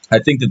I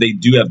think that they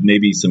do have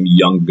maybe some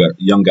young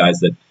guys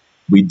that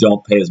we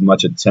don't pay as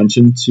much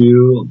attention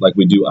to like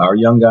we do our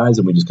young guys,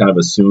 and we just kind of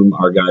assume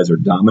our guys are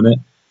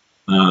dominant.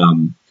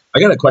 I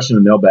got a question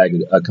in the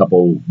mailbag a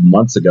couple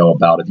months ago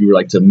about if you were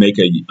like to make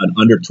a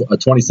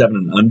 27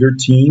 and under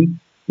team,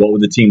 what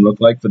would the team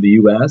look like for the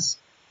U.S.?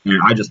 And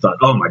I just thought,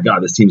 oh my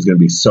God, this team is going to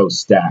be so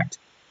stacked.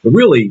 But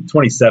really,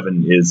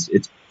 27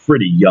 it's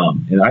pretty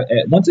young. And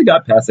once it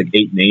got past like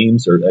 8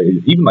 names or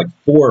even like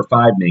 4 or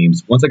 5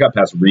 names, once I got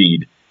past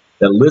Reed,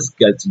 that list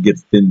gets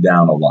thinned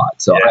down a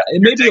lot. So it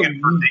may be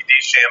for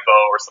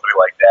DeChambeau or somebody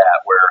like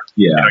that, where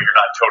you're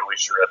not totally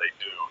sure how they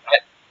do.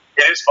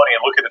 It is funny.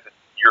 And looking at the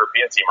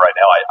European team right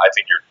now, I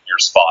think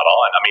you're spot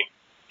on. I mean,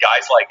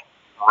 guys like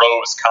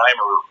Rose,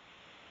 Keimer,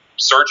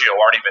 Sergio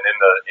aren't even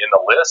in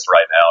the list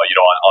right now.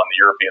 On the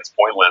Europeans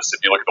point list.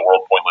 If you look at the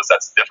world point list,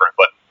 that's different.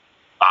 But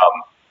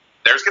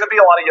there's going to be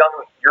a lot of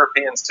young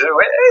Europeans too.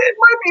 It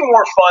might be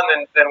more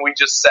fun than we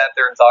just sat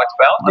there and talked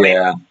about. I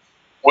mean,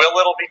 will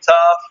it'll be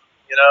tough?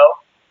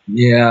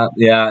 Yeah.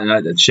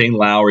 And Shane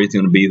Lowry's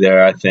going to be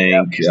there, I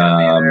think. He's going to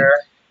be there.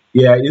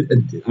 Yeah, I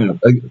don't know,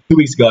 2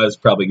 weeks ago I was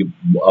probably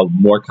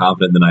more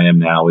confident than I am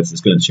now. It's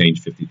going to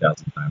change 50,000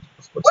 times.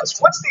 What's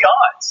the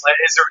odds?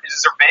 Is there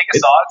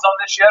Vegas odds on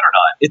this yet or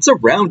not? It's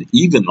around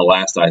even the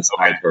last I'd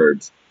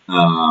heard,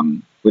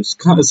 which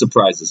kind of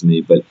surprises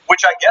me. But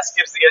which I guess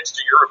gives the edge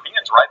to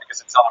Europeans, right?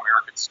 Because it's on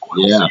American soil,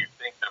 so you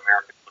think that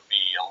Americans would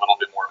be a little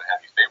bit more of a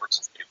heavy favorite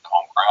since they get the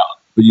home crowd.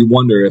 But you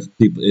wonder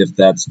if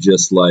that's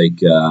just like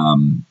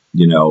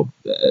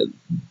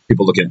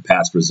people looking at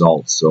past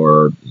results,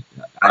 or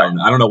I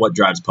don't know what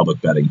drives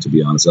public betting, to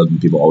be honest. Other than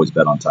people always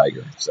bet on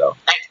Tiger. So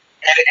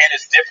and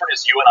as different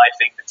as you and I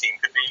think the team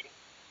could be,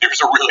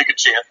 there's a really good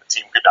chance the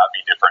team could not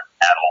be different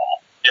at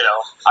all.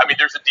 I mean,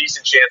 there's a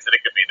decent chance that it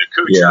could be the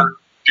Kuchar,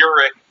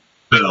 Furyk,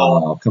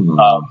 Bill. Oh, come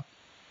on.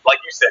 Like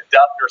you said,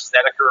 Duffner,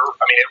 Snedeker.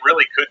 I mean, it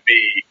really could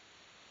be.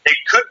 It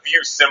could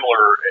view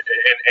similar,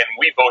 and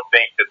we both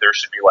think that there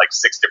should be like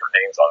 6 different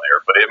names on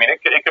there. But I mean,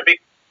 it could be,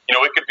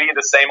 it could be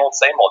the same old.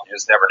 You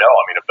just never know.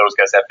 I mean, if those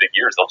guys have big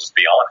years, they'll just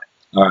be on it.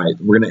 All right,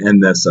 we're going to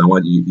end this. I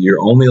want you're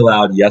only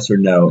allowed yes or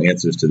no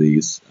answers to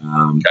these.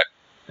 Okay.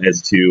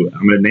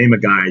 I'm going to name a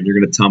guy, and you're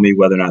going to tell me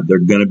whether or not they're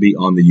going to be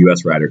on the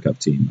U.S. Ryder Cup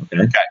team.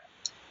 Okay.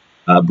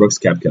 Okay. Brooks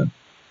Koepka.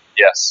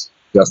 Yes.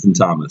 Justin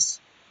Thomas.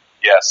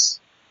 Yes.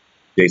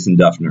 Jason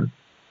Duffner.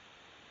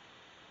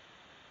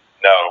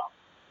 No.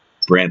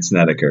 Brandt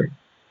Snedeker.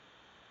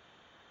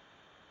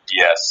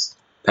 Yes.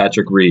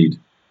 Patrick Reed.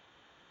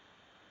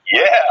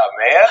 Yeah,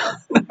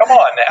 man. Come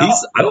on now.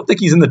 I don't think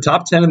he's in the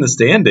top 10 in the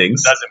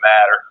standings. Doesn't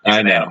matter. He's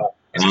an animal.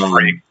 He's a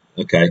freak.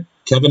 Okay.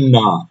 Kevin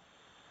Na.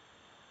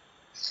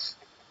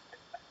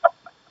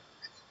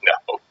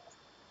 No.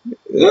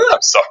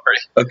 I'm sorry.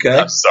 Okay.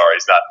 I'm sorry.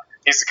 He's not.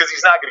 Because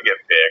he's not going to get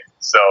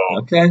picked. So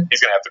okay.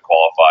 He's going to have to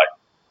qualify.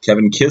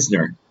 Kevin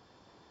Kisner.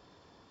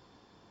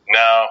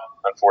 No,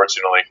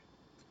 unfortunately.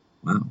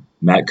 Wow.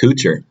 Matt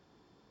Kuchar.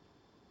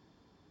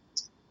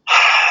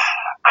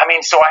 I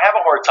mean, so I have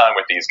a hard time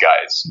with these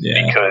guys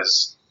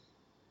because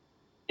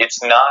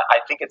I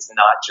think it's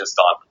not just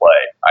on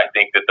play. I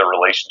think that the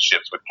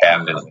relationships with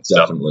captains and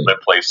stuff that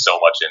plays so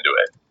much into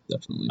it.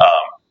 Definitely.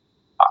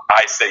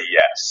 I say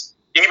yes.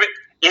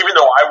 Even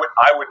though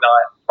I would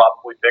not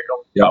probably pick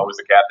him. If I was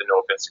the captain. No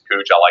offense to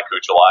Cooch. I like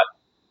Cooch a lot.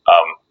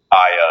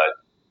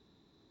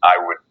 I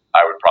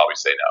would probably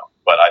say no,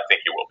 but I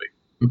think he will be.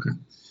 Okay.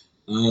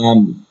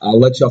 I'll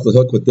let you off the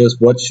hook with this.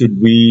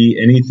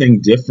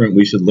 Anything different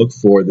we should look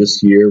for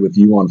this year with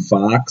you on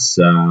Fox?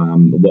 I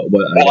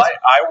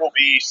will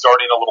be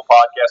starting a little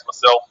podcast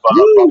myself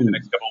probably the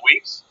next couple of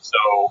weeks. So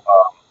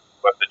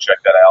we'll have to check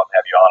that out and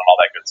have you on and all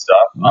that good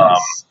stuff.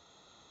 Nice.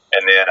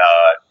 And then,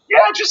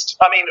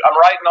 I'm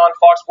writing on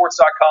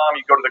foxsports.com.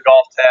 You go to the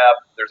golf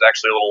tab. There's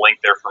actually a little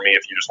link there for me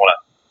if you just want to,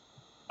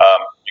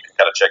 you can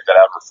kind of check that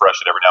out and refresh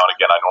it every now and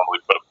again. I normally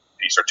put a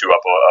piece or two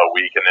up a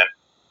week. And then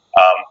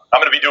I'm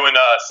going to be doing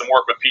some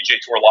work with PGA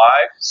Tour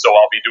Live. So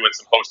I'll be doing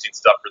some hosting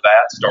stuff for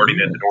that,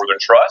 starting at the Northern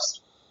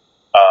Trust,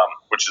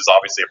 which is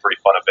obviously a pretty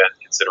fun event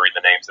considering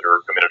the names that are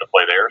committed to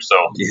play there. So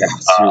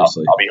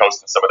seriously. I'll be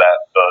hosting some of that,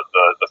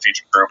 the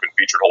featured group and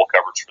featured hole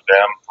coverage for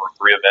them for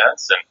 3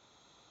 events. And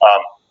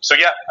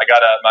I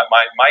got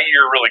my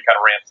year really kind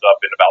of ramps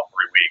up in about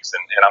 3 weeks,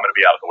 and I'm going to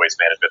be out at the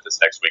Waste Management this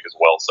next week as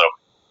well. So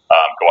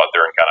go out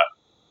there and kind of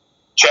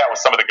chat with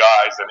some of the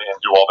guys and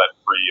do all that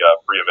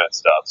pre-event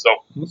stuff. So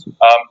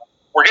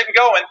we're getting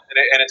going,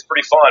 and it's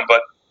pretty fun.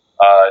 But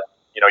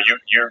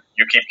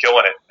you keep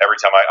killing it every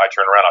time I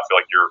turn around. I feel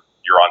like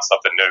you're on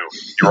something new.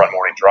 You're on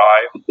Morning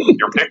Drive.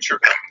 Your picture,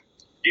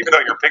 even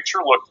though your picture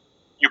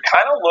you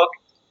kind of look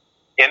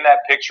in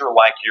that picture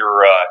like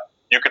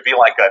you could be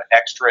like an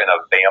extra in a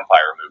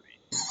vampire movie.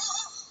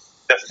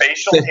 The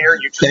facial hair,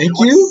 you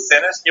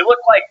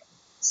look like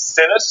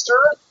sinister,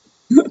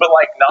 but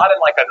like not in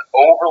like an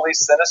overly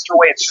sinister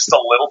way. It's just a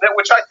little bit,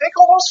 which I think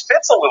almost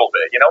fits a little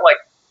bit. You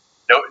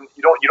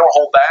don't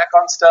hold back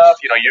on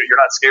stuff. You're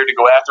not scared to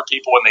go after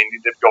people when they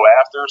need to go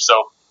after.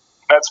 So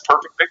that's a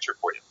perfect picture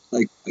for you.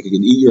 Like I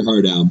can eat your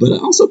heart out, but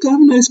also kind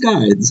of a nice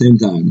guy at the same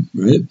time,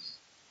 right?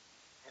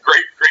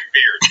 Great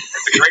beard.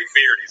 It's a great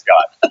beard he's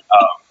got.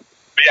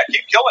 But yeah,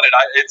 keep killing it.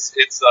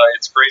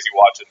 It's crazy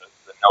watching the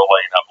no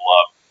laying up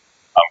love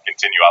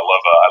continue. I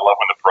love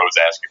when the pros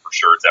ask you for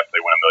shirts after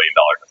they win $1 million.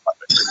 That's my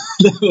favorite.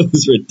 That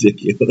was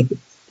ridiculous.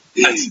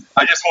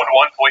 I just won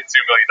 $1.2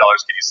 million.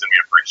 Can you send me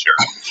a free shirt?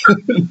 Sure.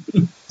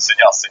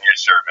 I'll send you a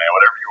shirt, man.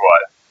 Whatever you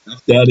want.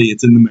 Daddy,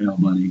 it's in the mail,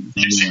 buddy.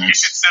 You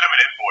should send him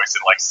an invoice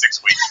in like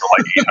 6 weeks for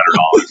like $800.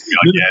 Be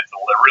like, yeah, it's a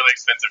really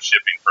expensive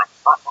shipping from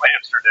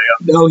Amsterdam.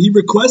 No, he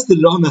requested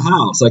it on the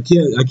house. I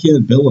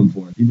can't bill him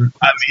for it. He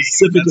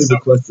specifically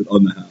requested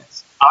on the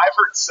house. I've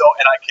heard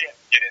and I can't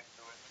get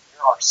into it, but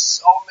there are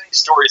so many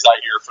stories I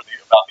hear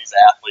about these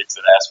athletes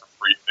that ask for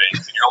free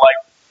things, and you're like,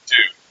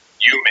 dude,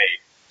 you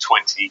made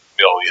 $20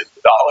 million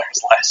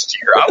last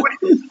year. I wouldn't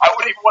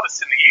even want to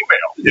send the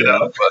email,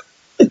 But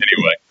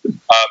anyway,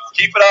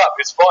 keep it up.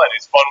 It's fun.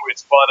 It's fun.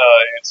 It's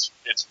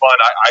fun.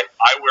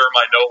 I wear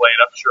my no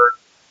laying up shirt.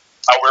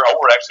 I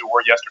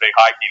wore yesterday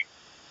hiking,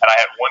 and I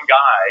had one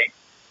guy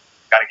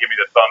kind of give me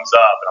the thumbs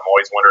up, and I'm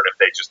always wondering if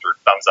they just are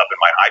thumbs up in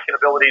my hiking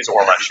abilities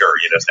or my shirt.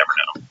 You just never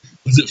know.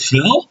 Was it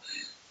Phil?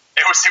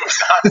 It was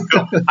not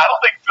Phil. I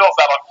don't think Phil's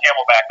out on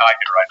Camelback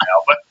hiking right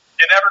now, but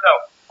you never know.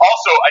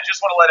 Also, I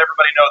just want to let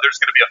everybody know there's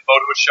going to be a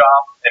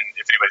Photoshop, and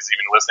if anybody's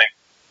even listening,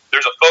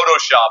 there's a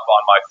Photoshop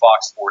on my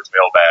Fox Sports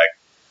mailbag,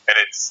 and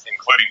it's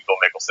including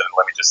Phil Mickelson, and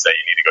let me just say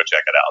you need to go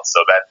check it out.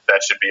 So that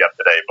should be up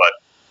today. But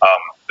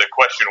the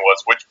question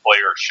was, which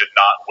player should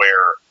not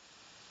wear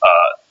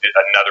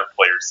another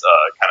player's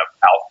kind of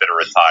outfit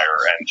or attire?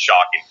 And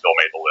shocking, Phil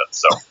made the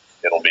list. So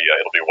it'll be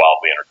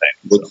wildly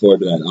entertaining. Look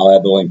forward to that. I'll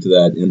add the link to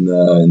that in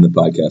the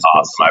podcast.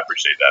 Awesome, I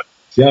appreciate that.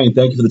 Shane,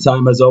 thank you for the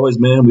time as always,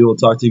 man. We will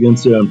talk to you again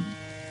soon.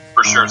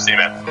 For sure, see you,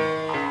 man.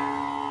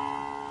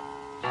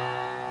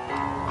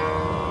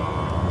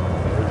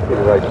 Be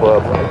the right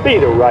club. Be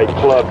the right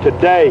club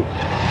today.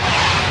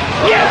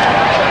 Yes!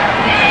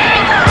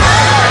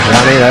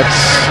 Johnny, that's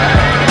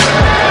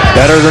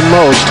better than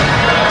most.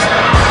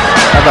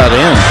 How about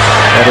in?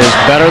 That is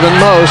better than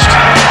most.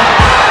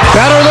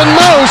 Better than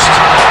most!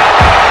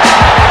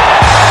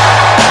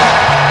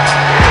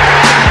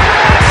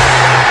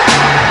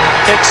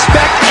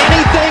 Expect